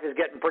 frankly, life is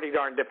getting pretty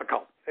darn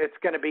difficult. It's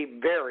going to be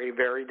very,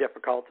 very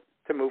difficult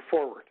to move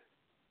forward.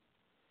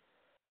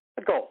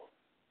 A goal,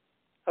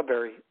 a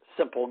very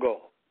simple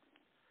goal.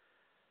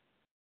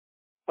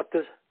 What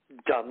does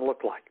done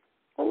look like?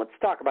 Well, let's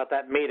talk about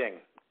that meeting.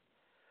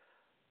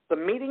 The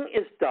meeting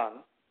is done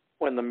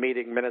when the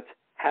meeting minutes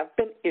have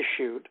been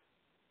issued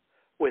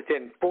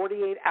within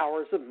 48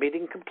 hours of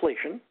meeting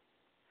completion,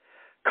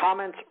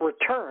 comments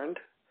returned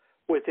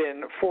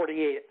within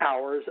 48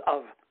 hours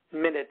of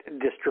minute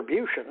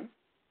distribution,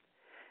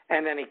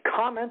 and any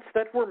comments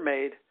that were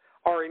made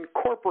are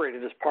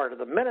incorporated as part of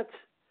the minutes,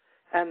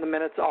 and the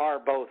minutes are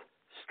both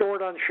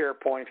stored on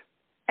SharePoint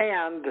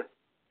and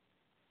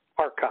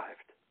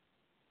archived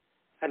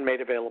and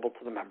made available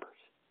to the members.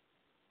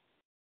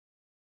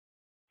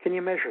 Can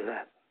you measure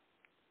that?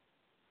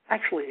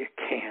 Actually, you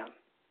can.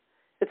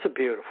 It's a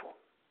beautiful,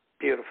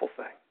 beautiful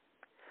thing.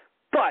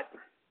 But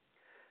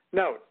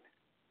Note,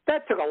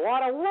 that took a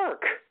lot of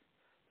work.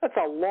 That's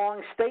a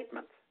long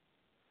statement.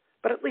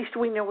 But at least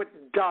we know what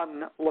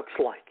done looks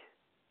like.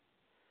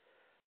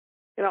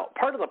 You know,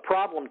 part of the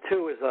problem,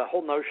 too, is the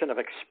whole notion of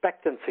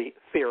expectancy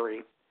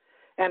theory.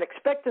 And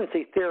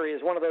expectancy theory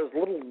is one of those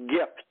little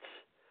gifts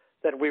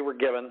that we were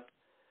given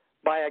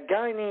by a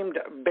guy named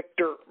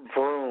Victor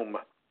Vroom.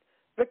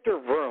 Victor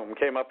Vroom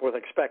came up with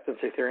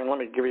expectancy theory, and let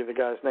me give you the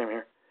guy's name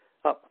here.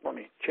 Let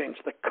me change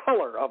the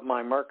color of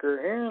my marker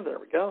here. There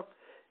we go.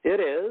 It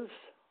is,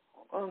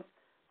 hold on,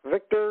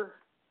 Victor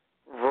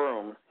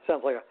Vroom.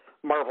 Sounds like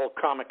a Marvel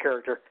comic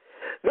character.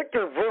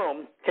 Victor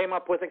Vroom came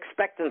up with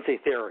expectancy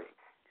theory.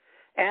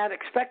 And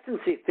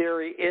expectancy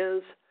theory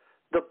is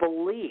the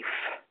belief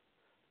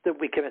that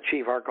we can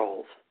achieve our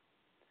goals.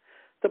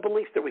 The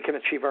belief that we can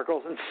achieve our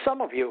goals. And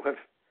some of you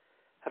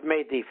have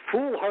made the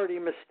foolhardy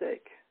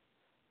mistake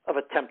of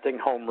attempting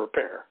home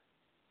repair.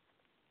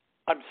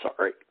 I'm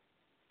sorry.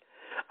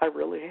 I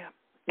really am.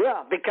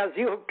 Yeah, because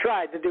you have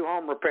tried to do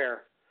home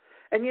repair.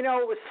 And you know,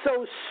 it was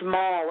so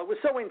small. It was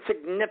so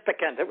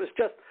insignificant. It was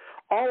just,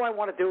 all I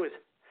want to do is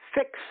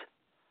fix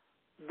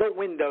the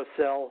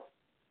windowsill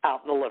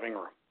out in the living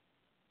room.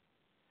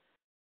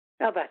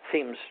 Now that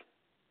seems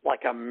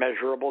like a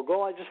measurable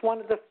goal. I just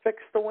wanted to fix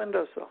the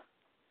windowsill.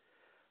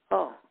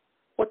 Oh,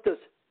 what does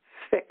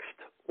fixed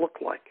look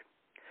like?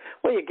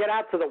 Well, you get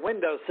out to the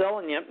windowsill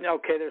and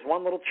there's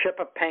one little chip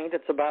of paint.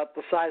 It's about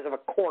the size of a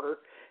quarter.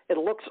 It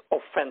looks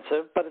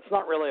offensive, but it's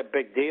not really a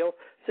big deal.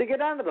 So you get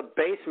down to the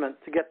basement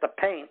to get the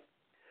paint.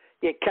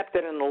 You kept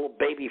it in a little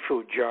baby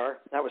food jar.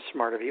 That was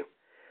smart of you.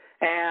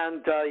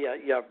 And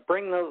you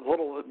bring the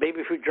little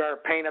baby food jar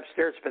of paint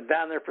upstairs. It's been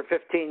down there for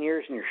 15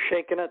 years, and you're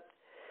shaking it.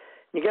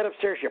 You get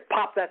upstairs, you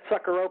pop that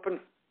sucker open,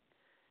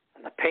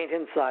 and the paint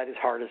inside is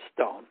hard as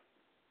stone.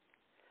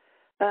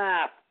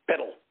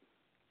 Fiddle.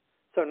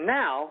 So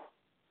now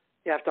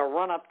you have to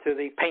run up to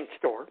the paint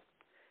store,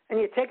 and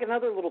you take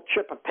another little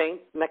chip of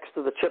paint next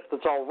to the chip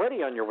that's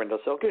already on your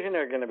windowsill, because you know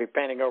you're going to be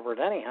painting over it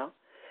anyhow,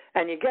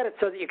 and you get it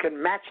so that you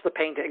can match the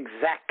paint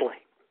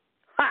exactly.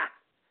 Ha!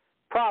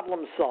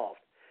 Problem solved.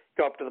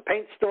 Go up to the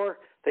paint store.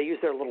 They use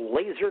their little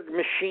laser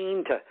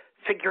machine to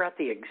figure out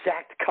the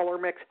exact color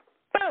mix.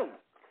 Boom!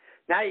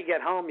 Now you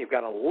get home, you've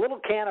got a little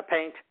can of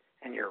paint,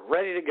 and you're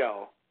ready to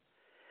go.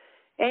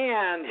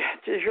 And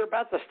as you're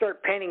about to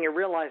start painting, you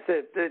realize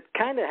that it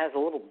kind of has a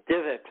little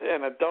divot,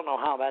 and I don't know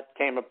how that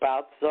came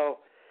about. So,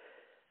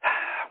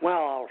 well,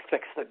 I'll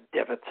fix the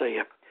divot. So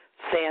you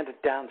sand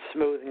it down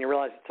smooth, and you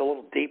realize it's a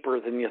little deeper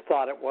than you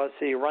thought it was.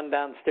 So you run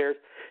downstairs,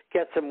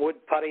 get some wood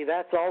putty.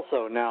 That's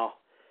also now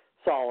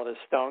solid as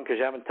stone because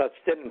you haven't touched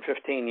it in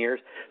 15 years.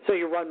 So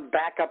you run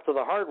back up to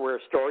the hardware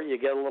store. You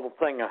get a little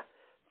thing of,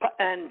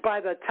 and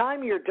by the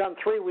time you're done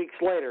 3 weeks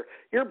later,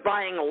 you're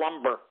buying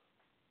lumber.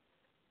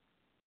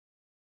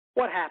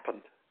 What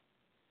happened?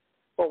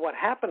 Well, what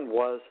happened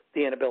was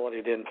the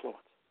inability to influence.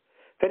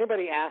 If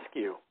anybody asks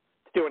you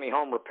to do any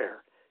home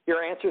repair,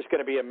 your answer is going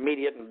to be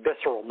immediate and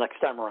visceral next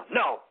time around.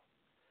 No.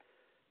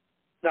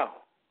 No.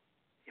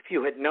 If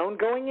you had known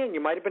going in, you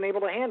might have been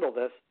able to handle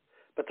this,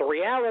 but the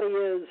reality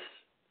is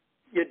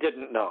you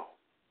didn't know.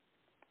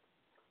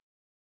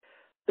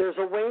 There's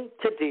a way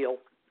to deal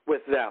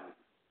with them.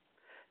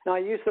 Now, I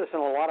use this in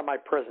a lot of my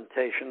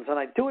presentations, and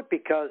I do it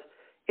because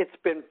it's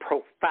been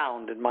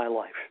profound in my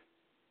life.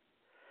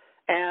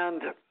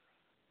 And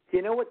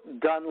you know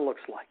what done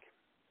looks like?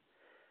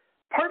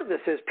 Part of this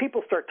is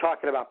people start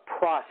talking about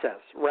process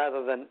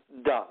rather than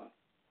done.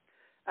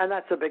 And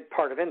that's a big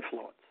part of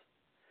influence.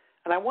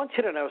 And I want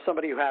you to know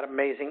somebody who had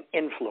amazing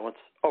influence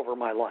over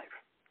my life.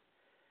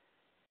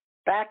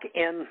 Back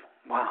in,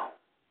 I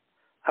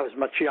was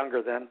much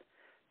younger then.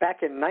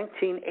 Back in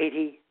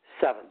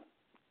 1987,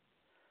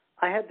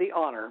 I had the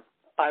honor.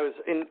 I was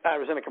in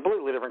a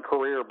completely different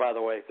career, by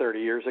the way, 30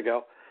 years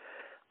ago.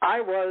 I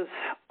was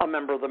a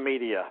member of the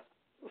media.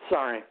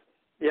 Sorry.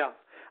 Yeah.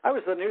 I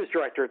was the news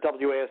director at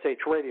WASH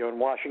Radio in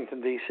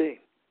Washington, D.C.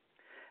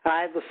 And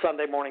I had the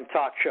Sunday morning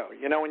talk show.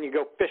 You know when you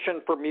go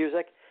fishing for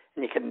music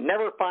and you can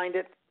never find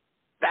it?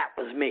 That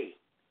was me.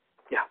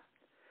 Yeah.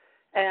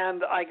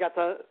 And I got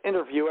to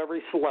interview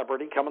every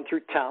celebrity coming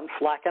through town,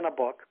 flacking a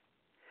book.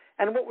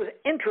 And what was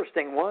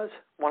interesting was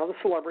one of the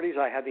celebrities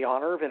I had the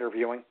honor of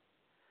interviewing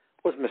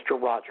was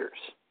Mr. Rogers.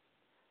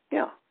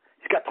 Yeah.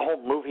 He's got the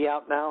whole movie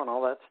out now and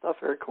all that stuff.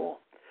 Very cool.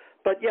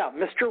 But, yeah,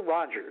 Mr.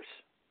 Rogers.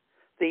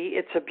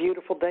 It's a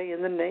Beautiful Day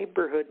in the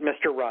Neighborhood,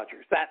 Mr.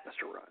 Rogers. That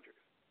Mr. Rogers.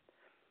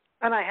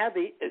 And I had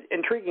the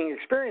intriguing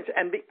experience.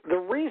 And the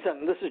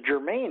reason this is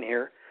germane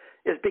here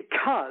is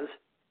because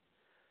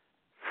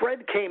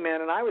Fred came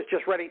in and I was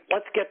just ready.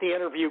 Let's get the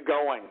interview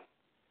going.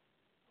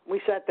 We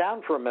sat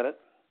down for a minute,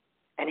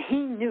 and he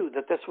knew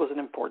that this was an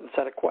important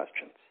set of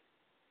questions.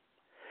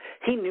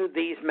 He knew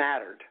these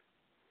mattered.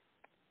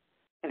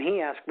 And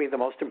he asked me the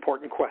most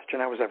important question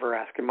I was ever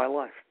asked in my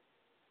life.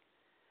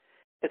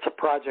 It's a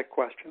project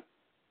question.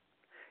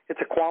 It's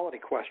a quality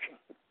question.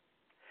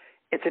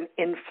 It's an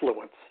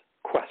influence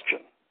question.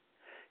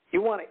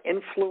 You want to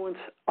influence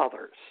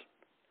others.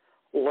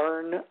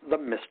 Learn the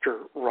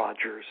Mr.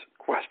 Rogers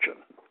question.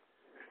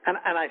 And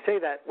I say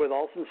that with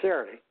all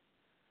sincerity.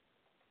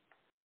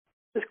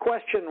 This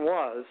question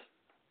was,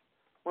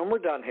 when we're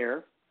done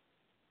here,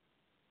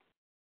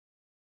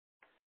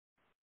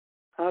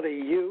 how do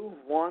you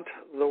want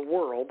the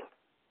world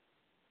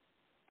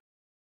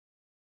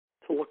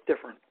to look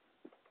different?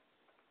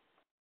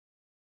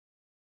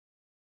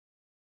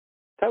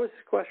 That was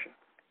his question.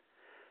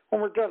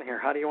 When we're done here,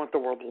 how do you want the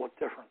world to look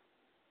different?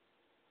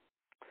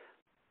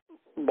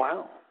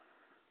 Wow.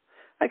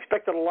 I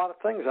expected a lot of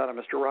things out of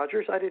Mr.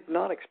 Rogers. I did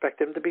not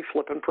expect him to be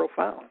flippin'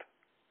 profound.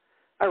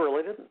 I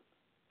really didn't.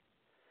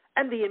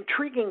 And the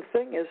intriguing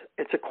thing is,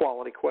 it's a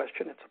quality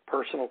question. It's a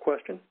personal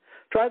question.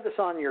 Try this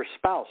on your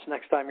spouse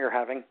next time you're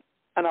having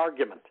an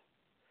argument.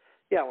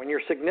 Yeah, when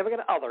your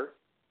significant other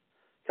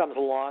comes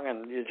along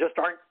and you just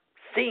aren't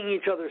seeing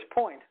each other's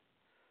point.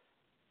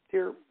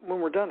 Dear,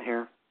 when we're done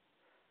here,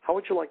 how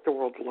would you like the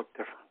world to look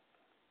different?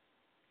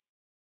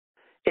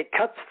 It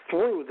cuts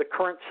through the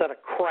current set of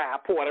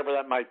crap, whatever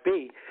that might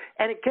be,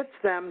 and it gets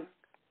them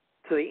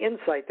to the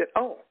insight that,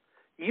 oh,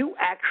 you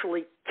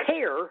actually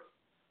care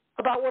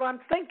about what I'm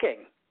thinking.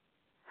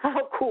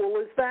 How cool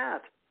is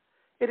that?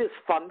 It is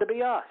fun to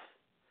be us.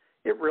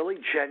 It really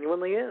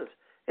genuinely is.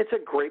 It's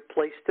a great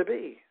place to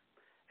be.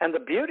 And the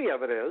beauty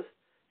of it is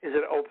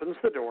it opens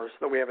the doors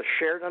so that we have a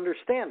shared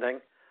understanding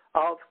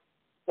of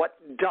what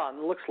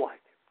done looks like.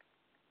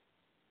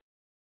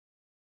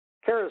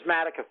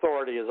 Charismatic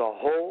authority is a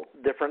whole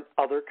different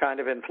other kind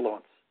of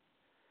influence.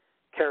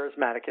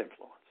 Charismatic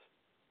influence.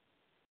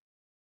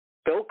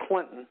 Bill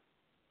Clinton,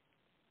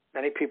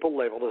 many people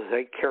labeled as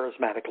a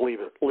charismatic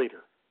leader.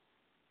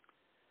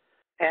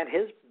 And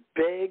his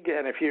big,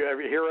 and if you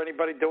ever hear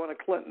anybody doing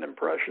a Clinton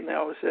impression, they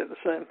always say the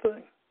same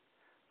thing.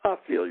 I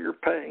feel your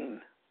pain.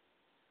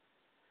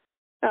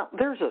 Now,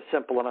 there's a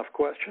simple enough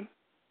question.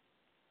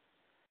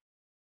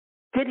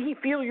 Did he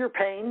feel your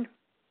pain?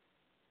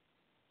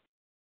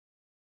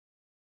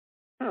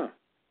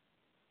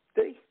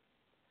 Did he?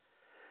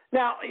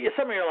 Now,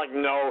 some of you are like,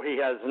 no, he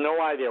has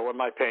no idea what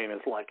my pain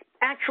is like.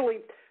 Actually,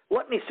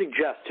 let me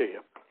suggest to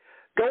you,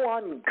 go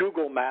on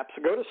Google Maps,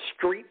 go to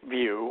Street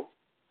View,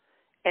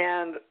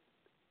 and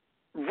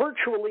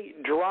virtually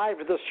drive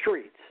the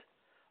streets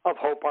of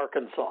Hope,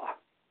 Arkansas.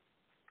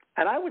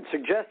 And I would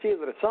suggest to you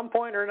that at some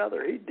point or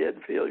another, he did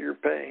feel your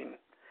pain.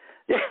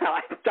 Yeah,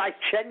 I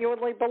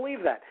genuinely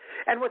believe that.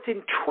 And what's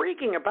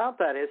intriguing about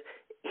that is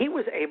he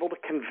was able to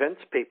convince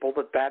people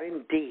that that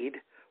indeed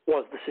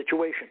was the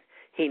situation.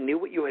 He knew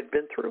what you had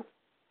been through.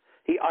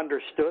 He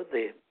understood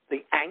the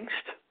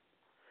angst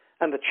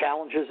and the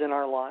challenges in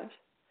our lives.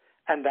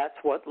 And that's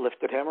what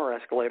lifted him or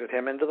escalated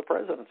him into the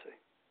presidency.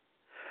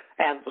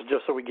 And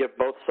just so we give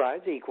both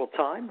sides equal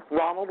time,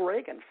 Ronald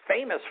Reagan,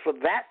 famous for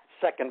that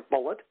second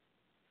bullet.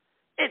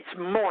 It's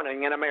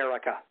morning in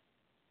America.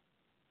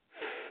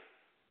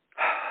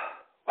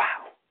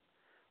 Wow.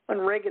 When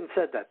Reagan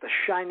said that, the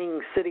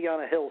shining city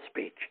on a hill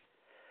speech,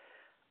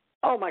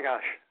 oh my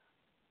gosh.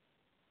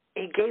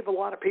 He gave a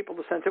lot of people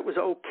the sense it was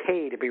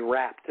okay to be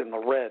wrapped in the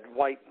red,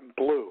 white, and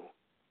blue.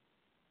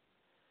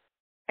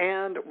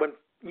 And when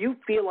you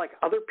feel like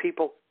other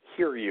people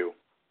hear you,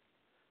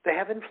 they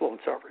have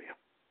influence over you.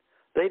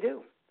 They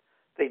do.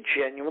 They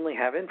genuinely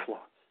have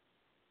influence.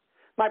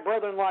 My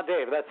brother-in-law,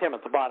 Dave, that's him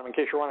at the bottom, in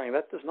case you're wondering.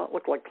 That does not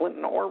look like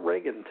Clinton or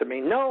Reagan to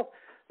me. No,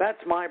 that's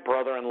my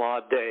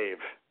brother-in-law, Dave.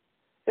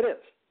 It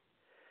is.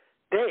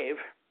 Dave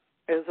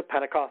is a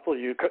Pentecostal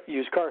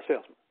used car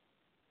salesman.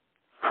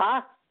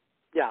 Huh?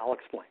 Yeah, I'll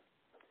explain.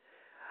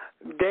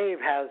 Dave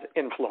has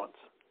influence.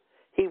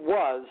 He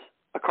was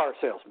a car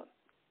salesman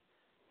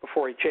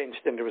before he changed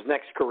into his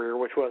next career,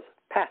 which was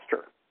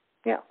pastor.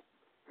 Yeah,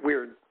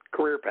 weird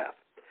career path.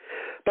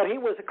 But he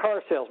was a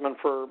car salesman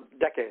for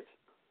decades.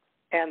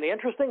 And the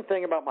interesting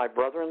thing about my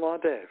brother-in-law,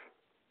 Dave,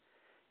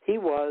 he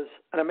was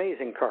an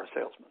amazing car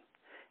salesman.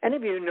 Any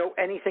of you know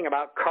anything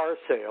about car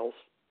sales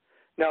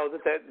know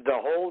that the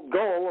whole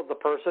goal of the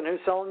person who's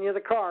selling you the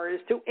car is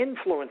to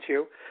influence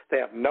you. They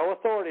have no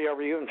authority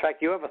over you. In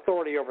fact, you have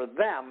authority over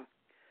them,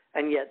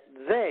 and yet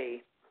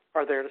they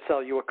are there to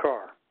sell you a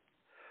car.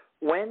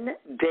 When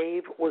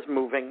Dave was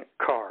moving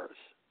cars,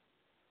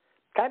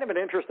 kind of an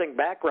interesting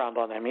background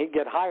on him. He'd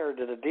get hired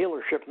at a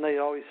dealership, and they'd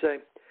always say,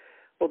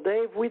 well,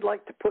 Dave, we'd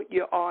like to put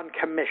you on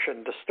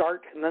commission to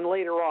start, and then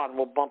later on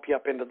we'll bump you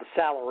up into the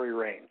salary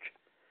range.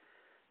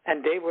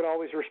 And Dave would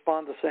always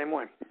respond the same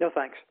way. No,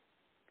 thanks.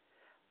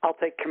 I'll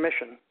take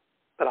commission,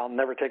 but I'll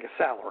never take a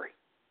salary.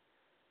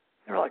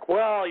 They were like,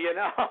 well, you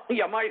know,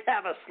 you might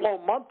have a slow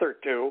month or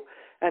two.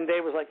 And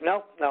Dave was like,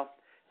 no.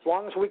 As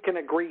long as we can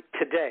agree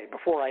today,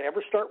 before I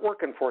ever start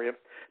working for you,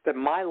 that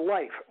my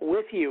life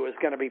with you is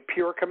going to be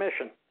pure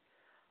commission,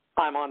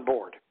 I'm on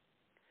board.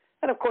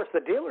 And, of course, the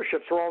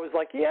dealerships were always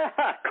like, yeah,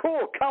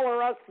 cool,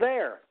 color us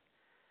there.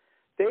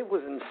 Dave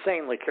was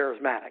insanely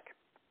charismatic.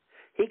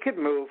 He could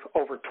move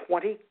over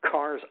 20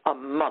 cars a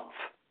month.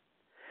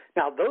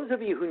 Now, those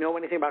of you who know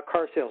anything about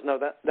car sales know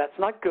that that's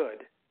not good.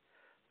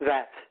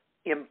 That's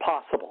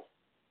impossible.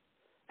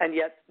 And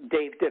yet,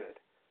 Dave did it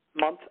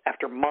month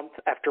after month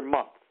after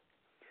month.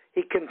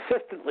 He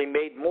consistently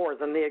made more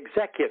than the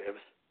executives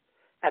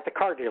at the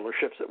car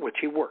dealerships at which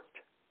he worked.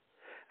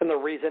 And the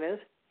reason is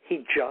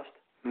he just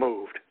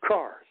moved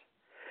cars.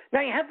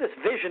 Now, you have this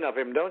vision of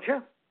him, don't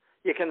you?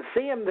 You can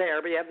see him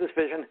there, but you have this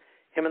vision,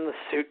 him in the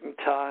suit and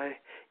tie,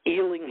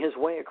 eeling his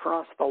way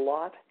across the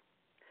lot.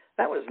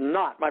 That was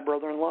not my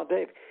brother-in-law,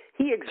 Dave.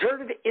 He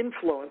exerted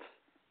influence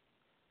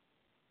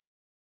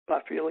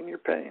by feeling your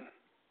pain,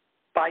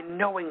 by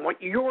knowing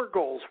what your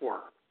goals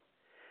were.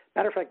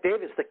 Matter of fact,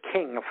 Dave is the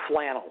king of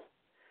flannel.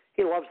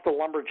 He loves the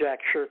lumberjack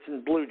shirts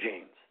and blue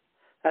jeans.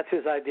 That's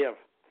his idea of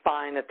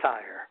fine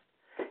attire.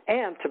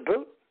 And to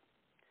boot,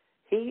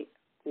 he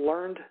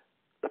learned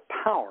the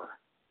power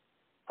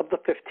of the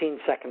 15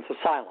 seconds of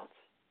silence.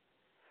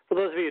 For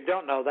those of you who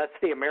don't know, that's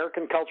the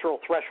American cultural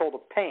threshold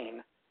of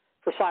pain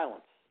for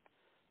silence.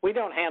 We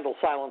don't handle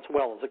silence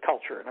well as a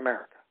culture in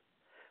America.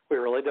 We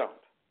really don't.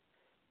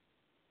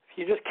 If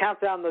you just count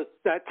down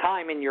that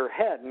time in your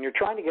head and you're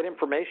trying to get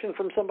information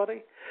from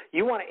somebody,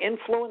 you want to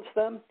influence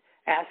them,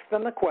 ask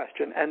them the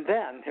question, and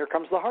then, here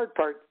comes the hard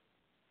part,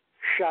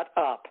 shut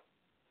up.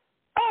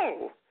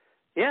 Oh,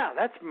 yeah,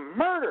 that's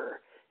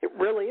murder. It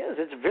really is.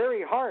 It's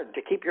very hard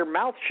to keep your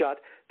mouth shut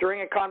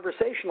during a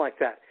conversation like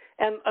that.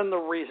 And the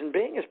reason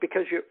being is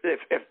because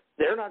if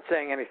they're not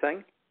saying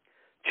anything,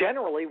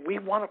 generally we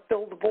want to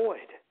fill the void.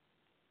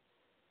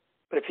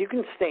 But if you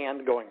can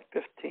stand going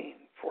 15,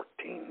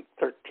 14,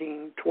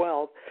 13,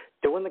 12,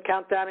 doing the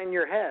countdown in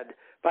your head,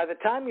 by the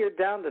time you're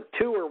down to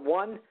 2 or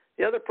 1,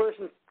 the other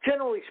person,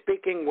 generally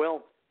speaking,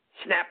 will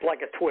snap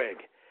like a twig.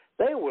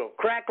 They will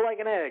crack like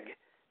an egg.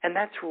 And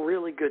that's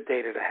really good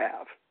data to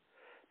have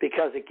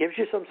because it gives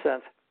you some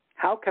sense,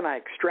 how can I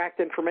extract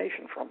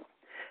information from them?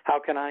 How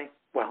can I,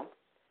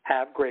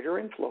 have greater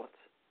influence?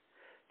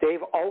 Dave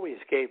always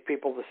gave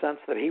people the sense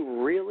that he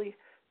really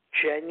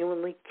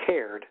genuinely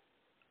cared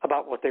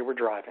about what they were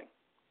driving.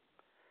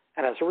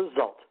 And as a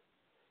result,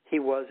 he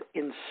was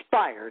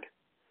inspired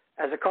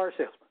as a car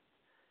salesman.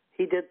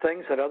 He did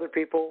things that other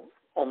people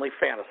only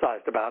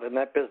fantasized about in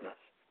that business.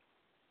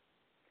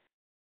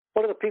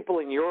 What do the people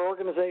in your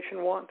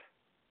organization want?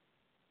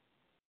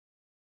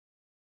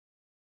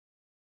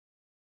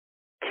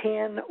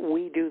 Can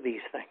we do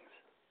these things?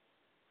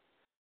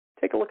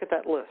 Take a look at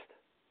that list.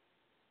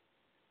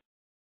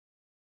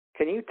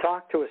 Can you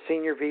talk to a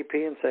senior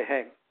VP and say,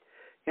 hey,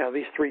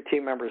 these 3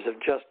 team members have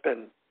just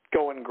been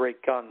going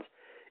great guns.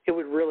 It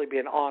would really be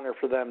an honor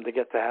for them to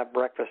get to have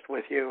breakfast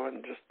with you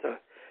and just to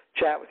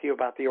chat with you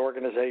about the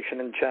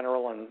organization in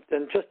general and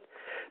just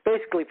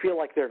basically feel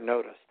like they're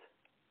noticed.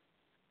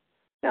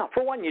 Now,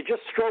 for one, you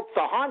just stroke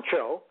the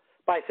honcho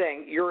by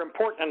saying you're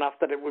important enough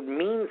that it would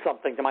mean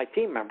something to my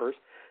team members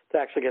to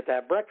actually get to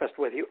have breakfast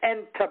with you.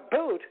 And to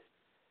boot,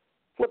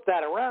 flip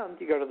that around.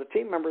 You go to the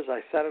team members.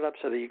 I set it up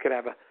so that you could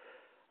have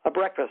a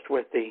breakfast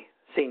with the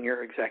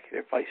senior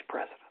executive vice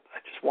president. I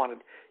just wanted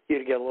you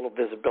to get a little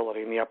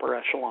visibility in the upper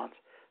echelons.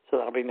 So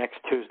that'll be next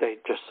Tuesday,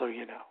 just so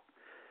you know.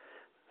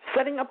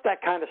 Setting up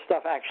that kind of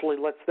stuff actually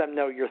lets them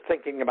know you're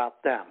thinking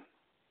about them.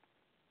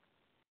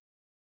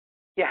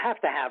 You have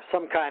to have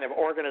some kind of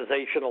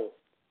organizational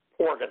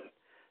organ,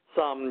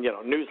 some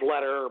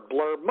newsletter,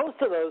 blurb.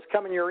 Most of those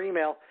come in your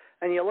email,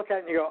 and you look at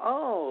it and you go,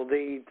 oh,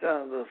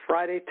 the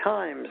Friday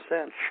Times,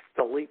 and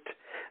delete,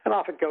 and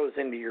off it goes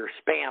into your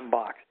spam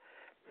box.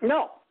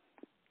 No,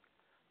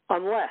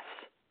 unless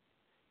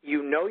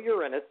you know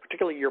you're in it,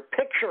 particularly your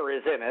picture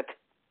is in it,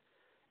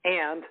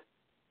 and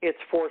it's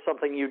for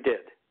something you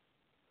did.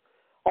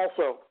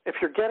 Also, if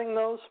you're getting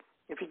those,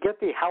 if you get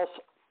the house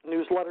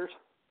newsletters,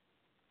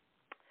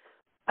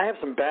 I have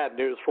some bad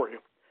news for you.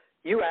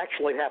 You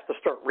actually have to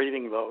start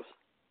reading those.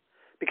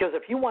 Because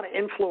if you want to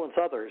influence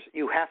others,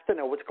 you have to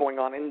know what's going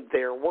on in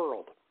their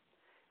world.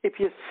 If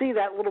you see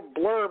that little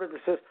blurb and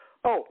it says,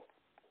 oh,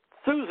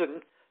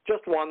 Susan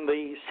just won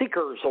the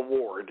Seekers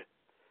Award.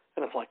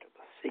 And it's like,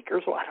 the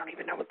Seekers? Well, I don't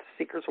even know what the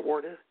Seekers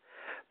Award is.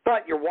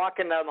 But you're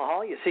walking down the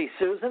hall, you see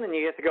Susan, and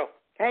you get to go,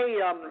 hey,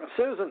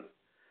 Susan,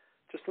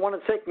 just wanted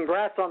to say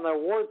congrats on the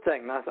award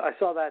thing. I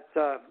saw that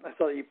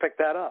you picked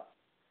that up.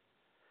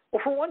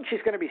 Well, for one,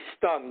 she's going to be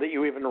stunned that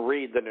you even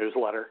read the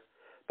newsletter.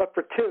 But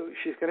for two,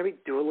 she's going to be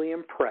duly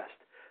impressed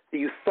that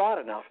you thought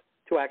enough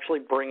to actually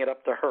bring it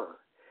up to her.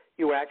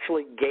 You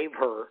actually gave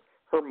her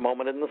her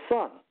moment in the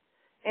sun.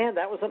 And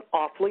that was an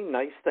awfully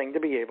nice thing to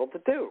be able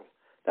to do.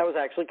 That was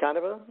actually kind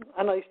of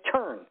a nice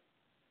turn.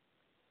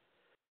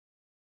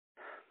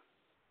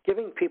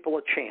 Giving people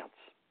a chance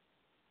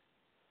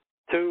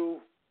to,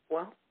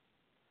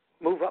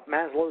 move up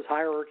Maslow's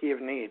hierarchy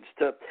of needs,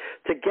 to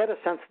get a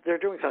sense that they're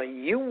doing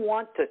something. You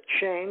want to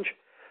change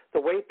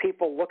the way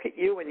people look at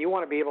you and you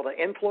want to be able to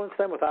influence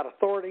them without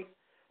authority.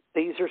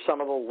 These are some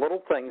of the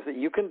little things that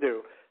you can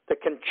do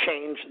that can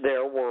change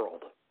their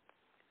world.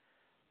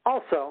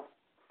 Also,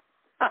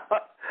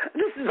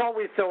 this is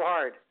always so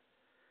hard.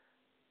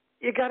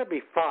 You got to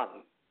be fun.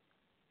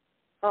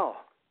 Oh,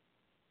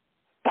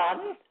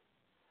 fun?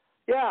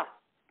 Yeah,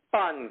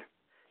 fun.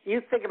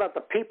 You think about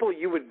the people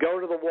you would go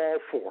to the wall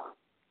for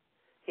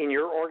in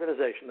your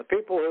organization, the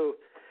people who,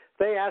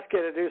 they ask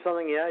you to do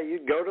something,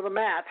 you'd go to the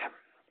mat,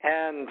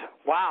 and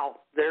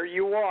wow, there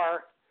you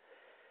are.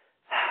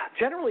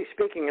 generally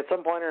speaking, at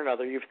some point or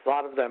another, you've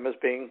thought of them as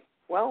being,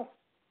 well,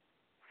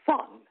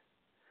 fun.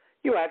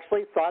 You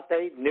actually thought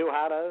they knew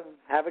how to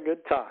have a good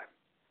time.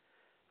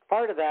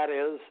 Part of that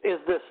is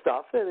this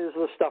stuff. It is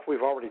the stuff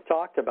we've already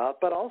talked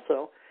about, but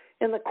also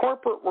in the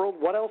corporate world,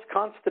 what else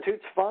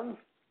constitutes fun?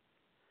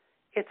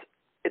 It's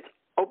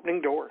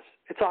opening doors.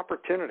 It's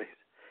opportunities.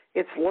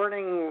 It's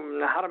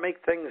learning how to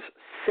make things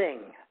sing,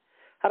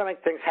 how to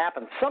make things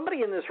happen.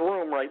 Somebody in this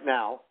room right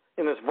now,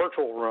 in this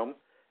virtual room,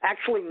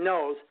 actually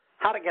knows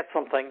how to get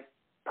something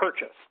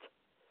purchased.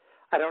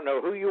 I don't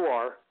know who you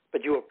are,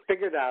 but you have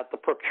figured out the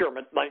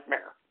procurement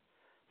nightmare.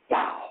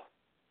 Wow.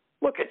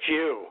 Look at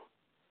you.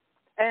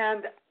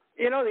 And,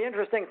 you know, the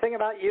interesting thing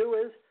about you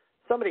is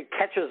somebody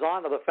catches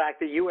on to the fact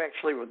that you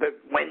actually, that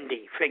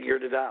Wendy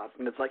figured it out.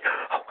 And it's like,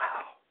 oh,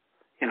 wow,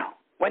 you know,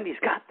 Wendy's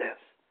got this.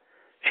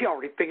 She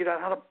already figured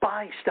out how to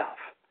buy stuff.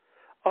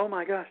 Oh,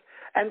 my gosh.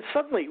 And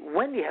suddenly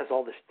Wendy has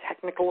all this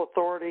technical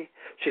authority.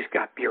 She's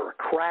got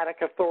bureaucratic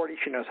authority.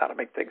 She knows how to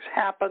make things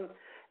happen.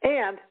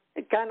 And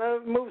it kind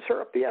of moves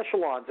her up the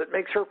echelons. It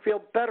makes her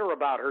feel better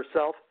about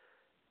herself.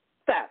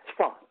 That's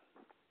fun.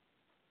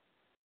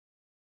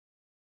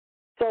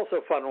 It's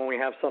also fun when we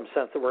have some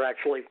sense that we're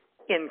actually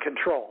in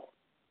control.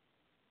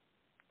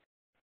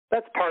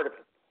 That's part of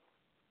it.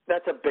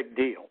 That's a big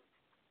deal.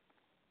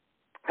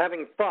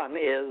 Having fun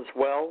is,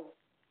 well,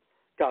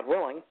 God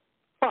willing,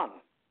 fun.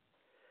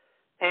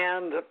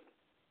 And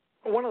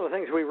one of the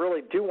things we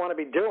really do want to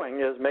be doing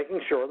is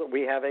making sure that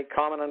we have a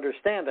common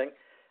understanding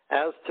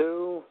as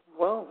to,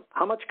 well,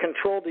 how much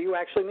control do you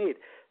actually need?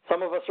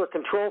 Some of us are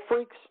control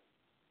freaks.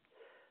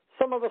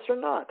 Some of us are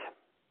not.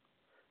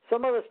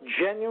 Some of us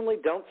genuinely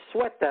don't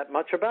sweat that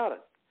much about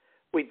it.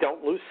 We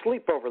don't lose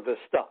sleep over this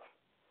stuff.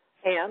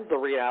 And the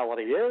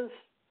reality is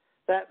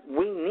that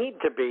we need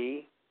to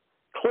be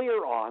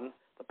clear on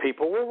the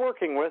people we're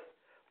working with,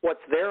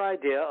 what's their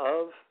idea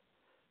of,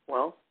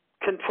 well,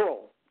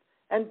 control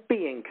and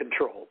being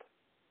controlled.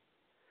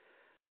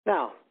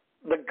 Now,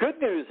 the good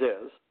news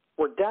is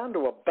we're down to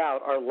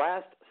about our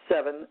last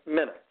 7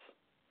 minutes.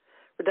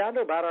 We're down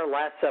to about our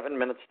last 7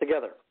 minutes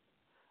together.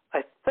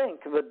 I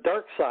think the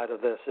dark side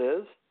of this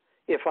is,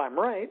 if I'm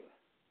right,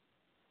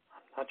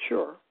 I'm not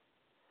sure,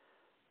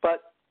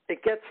 but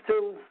it gets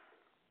to,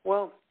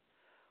 well,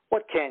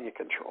 what can you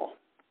control?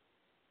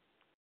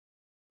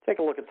 Take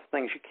a look at the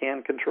things you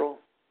can control.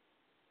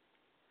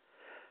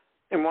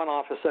 In one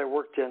office I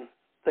worked in,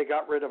 they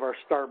got rid of our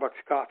Starbucks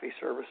coffee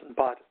service and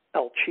bought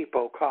El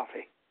Cheapo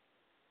coffee.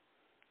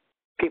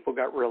 People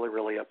got really,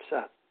 really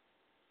upset.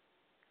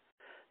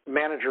 The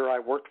manager I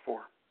worked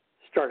for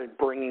started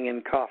bringing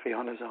in coffee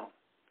on his own.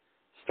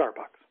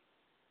 Starbucks.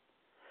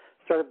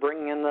 Started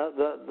bringing in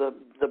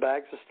the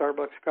bags of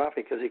Starbucks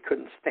coffee because he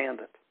couldn't stand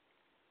it.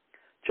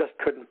 Just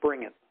couldn't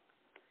bring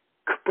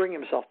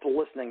himself to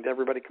listening to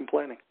everybody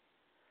complaining.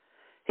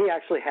 He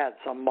actually had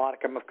some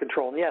modicum of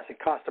control. And yes, it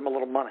cost him a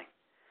little money.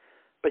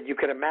 But you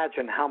can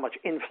imagine how much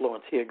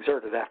influence he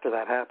exerted after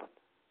that happened.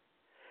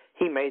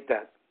 He made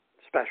that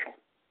special.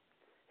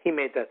 He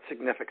made that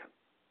significant.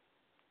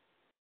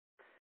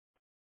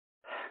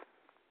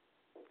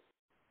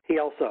 He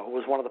also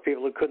was one of the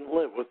people who couldn't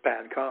live with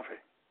bad coffee.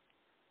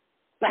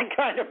 That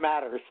kind of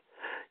matters.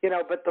 You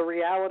know, but the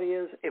reality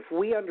is, if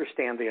we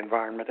understand the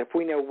environment, if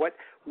we know what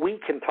we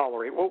can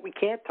tolerate, what we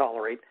can't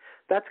tolerate,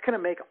 that's going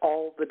to make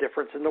all the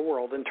difference in the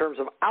world in terms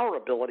of our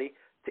ability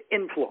to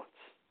influence.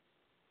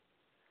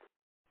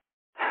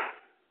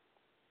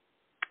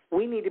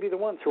 We need to be the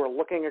ones who are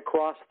looking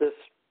across this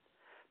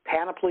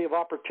panoply of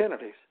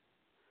opportunities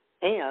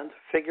and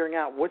figuring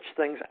out which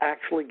things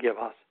actually give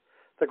us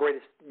the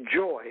greatest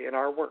joy in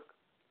our work.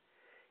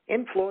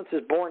 Influence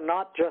is born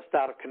not just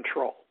out of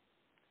control.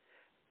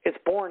 It's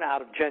born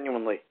out of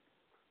genuinely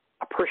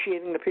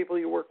appreciating the people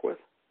you work with,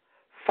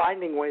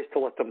 finding ways to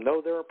let them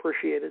know they're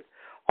appreciated,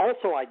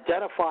 also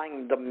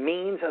identifying the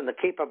means and the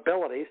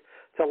capabilities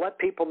to let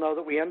people know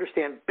that we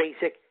understand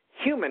basic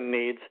human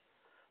needs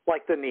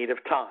like the need of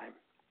time.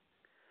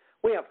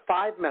 We have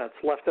 5 minutes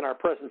left in our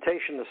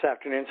presentation this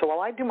afternoon, so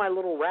while I do my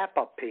little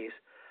wrap-up piece,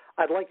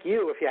 I'd like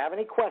you, if you have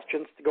any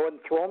questions, to go ahead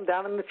and throw them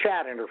down in the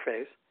chat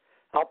interface.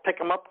 I'll pick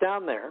them up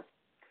down there,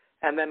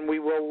 and then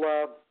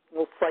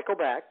we'll cycle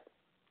back.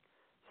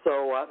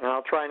 So and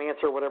I'll try and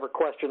answer whatever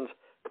questions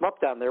come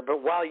up down there.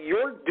 But while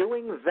you're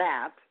doing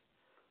that,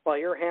 while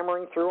you're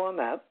hammering through on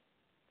that,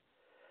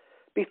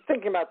 be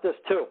thinking about this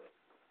too.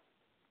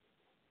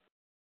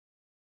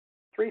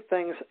 3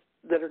 things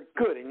that are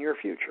good in your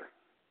future.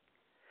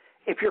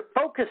 If you're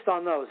focused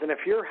on those, and if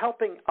you're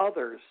helping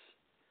others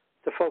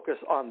to focus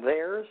on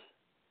theirs,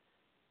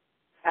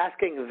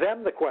 asking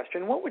them the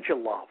question, what would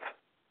you love?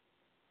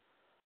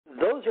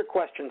 Those are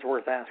questions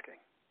worth asking.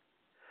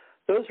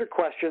 Those are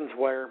questions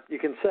where you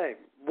can say,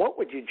 what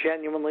would you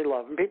genuinely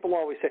love? And people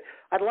always say,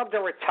 I'd love to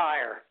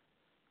retire.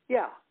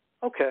 Yeah,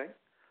 okay.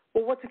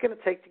 Well, what's it going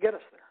to take to get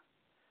us there?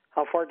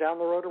 How far down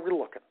the road are we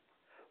looking?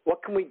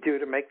 What can we do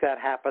to make that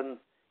happen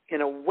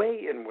in a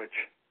way in which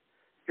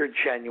you're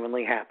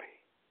genuinely happy?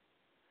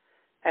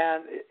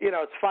 And, you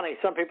know, it's funny.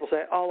 Some people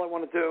say, all I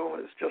want to do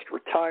is just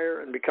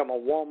retire and become a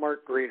Walmart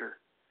greeter.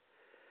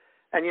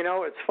 And, you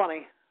know, it's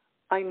funny.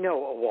 I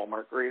know a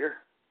Walmart greeter,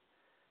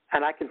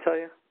 and I can tell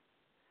you,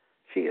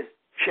 she is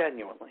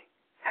genuinely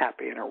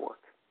happy in her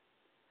work.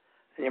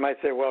 And you might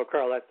say, well,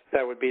 Carl,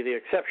 that would be the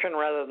exception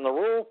rather than the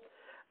rule.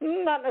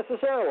 Not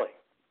necessarily.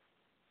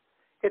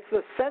 It's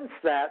the sense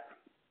that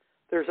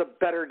there's a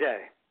better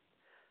day.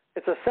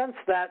 It's a sense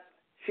that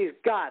she's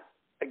got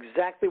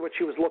exactly what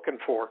she was looking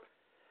for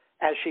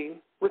as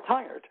she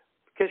retired,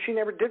 because she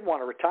never did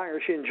want to retire.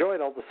 She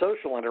enjoyed all the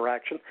social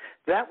interaction.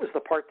 That was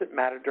the part that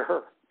mattered to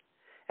her.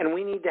 And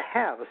we need to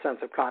have a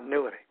sense of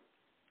continuity.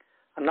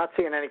 I'm not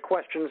seeing any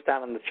questions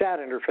down in the chat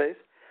interface,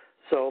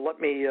 so let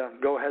me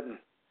go ahead and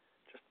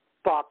just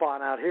pop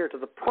on out here to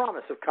the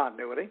promise of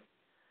continuity.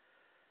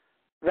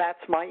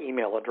 That's my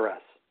email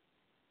address,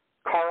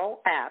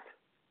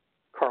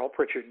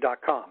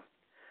 carl@carlpritchard.com.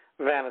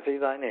 Vanity,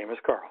 thy name is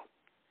Carl.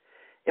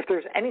 If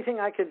there's anything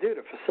I can do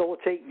to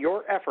facilitate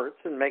your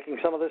efforts in making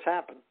some of this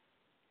happen,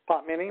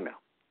 pop me an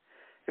email.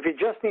 If you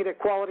just need a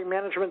quality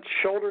management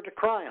shoulder to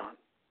cry on,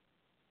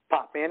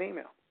 pop me an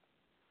email.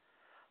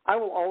 I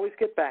will always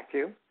get back to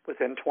you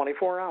within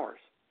 24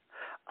 hours.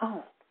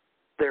 Oh,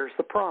 there's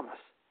the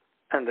promise,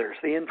 and there's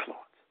the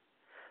influence.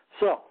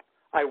 So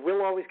I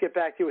will always get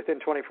back to you within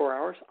 24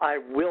 hours. I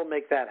will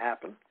make that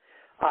happen.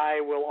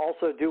 I will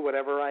also do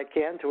whatever I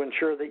can to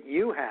ensure that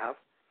you have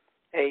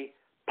a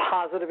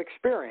positive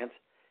experience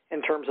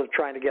in terms of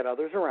trying to get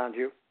others around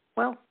you,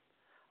 well,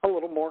 a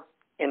little more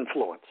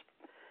influenced.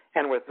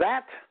 And with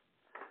that,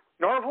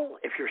 Norval,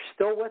 if you're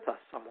still with us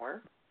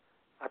somewhere,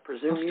 I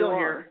presume you are.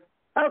 Here.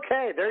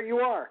 Okay, there you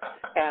are.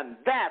 And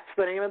that's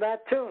the name of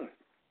that tune.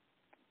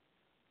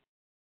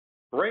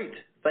 Great.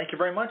 Thank you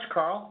very much,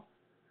 Carl.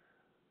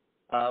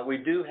 We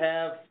do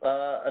have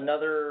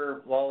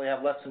we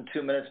have less than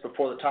 2 minutes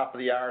before the top of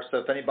the hour, so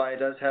if anybody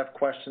does have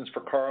questions for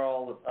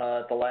Carl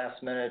at the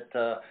last minute,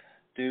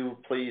 do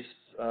please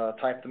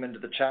type them into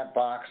the chat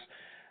box.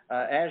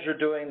 As you're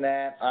doing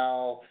that,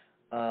 I'll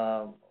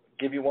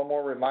give you one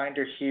more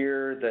reminder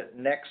here that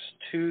next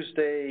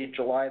Tuesday,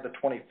 July the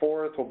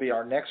 24th, will be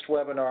our next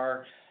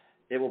webinar.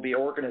 It will be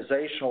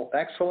Organizational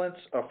Excellence,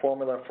 a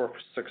Formula for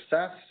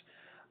Success,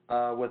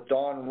 with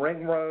Dawn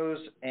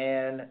Ringrose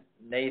and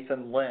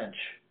Nathan Lynch.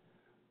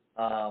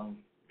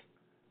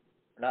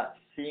 Not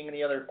seeing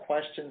any other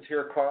questions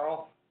here,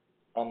 Carl,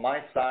 on my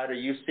side. Are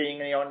you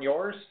seeing any on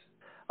yours?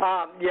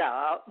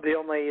 Yeah, the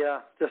only,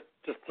 just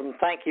some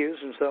thank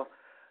yous. And so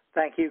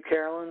thank you,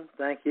 Carolyn.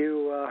 Thank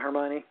you,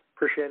 Hermione.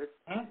 Appreciate it.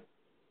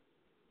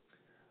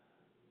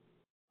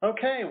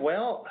 Okay,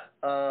 well,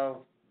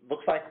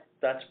 looks like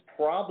that's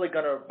probably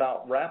going to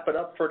about wrap it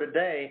up for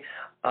today.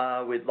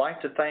 We'd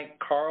like to thank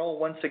Carl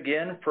once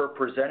again for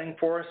presenting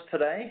for us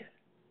today.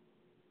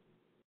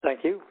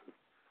 Thank you.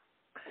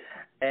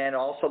 And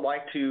also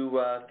like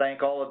to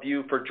thank all of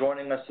you for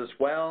joining us as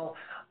well.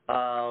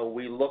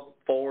 We look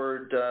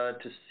forward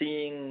to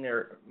seeing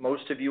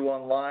most of you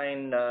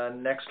online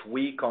next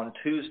week on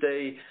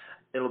Tuesday.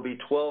 It'll be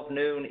 12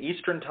 noon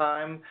Eastern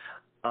Time.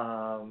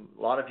 A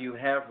lot of you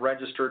have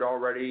registered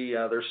already.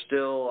 There's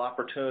still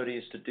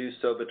opportunities to do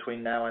so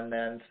between now and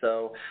then,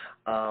 so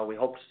we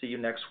hope to see you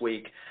next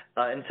week.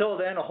 Until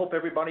then, I hope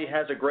everybody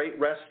has a great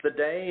rest of the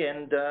day,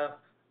 and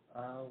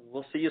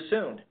we'll see you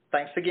soon.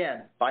 Thanks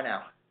again. Bye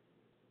now.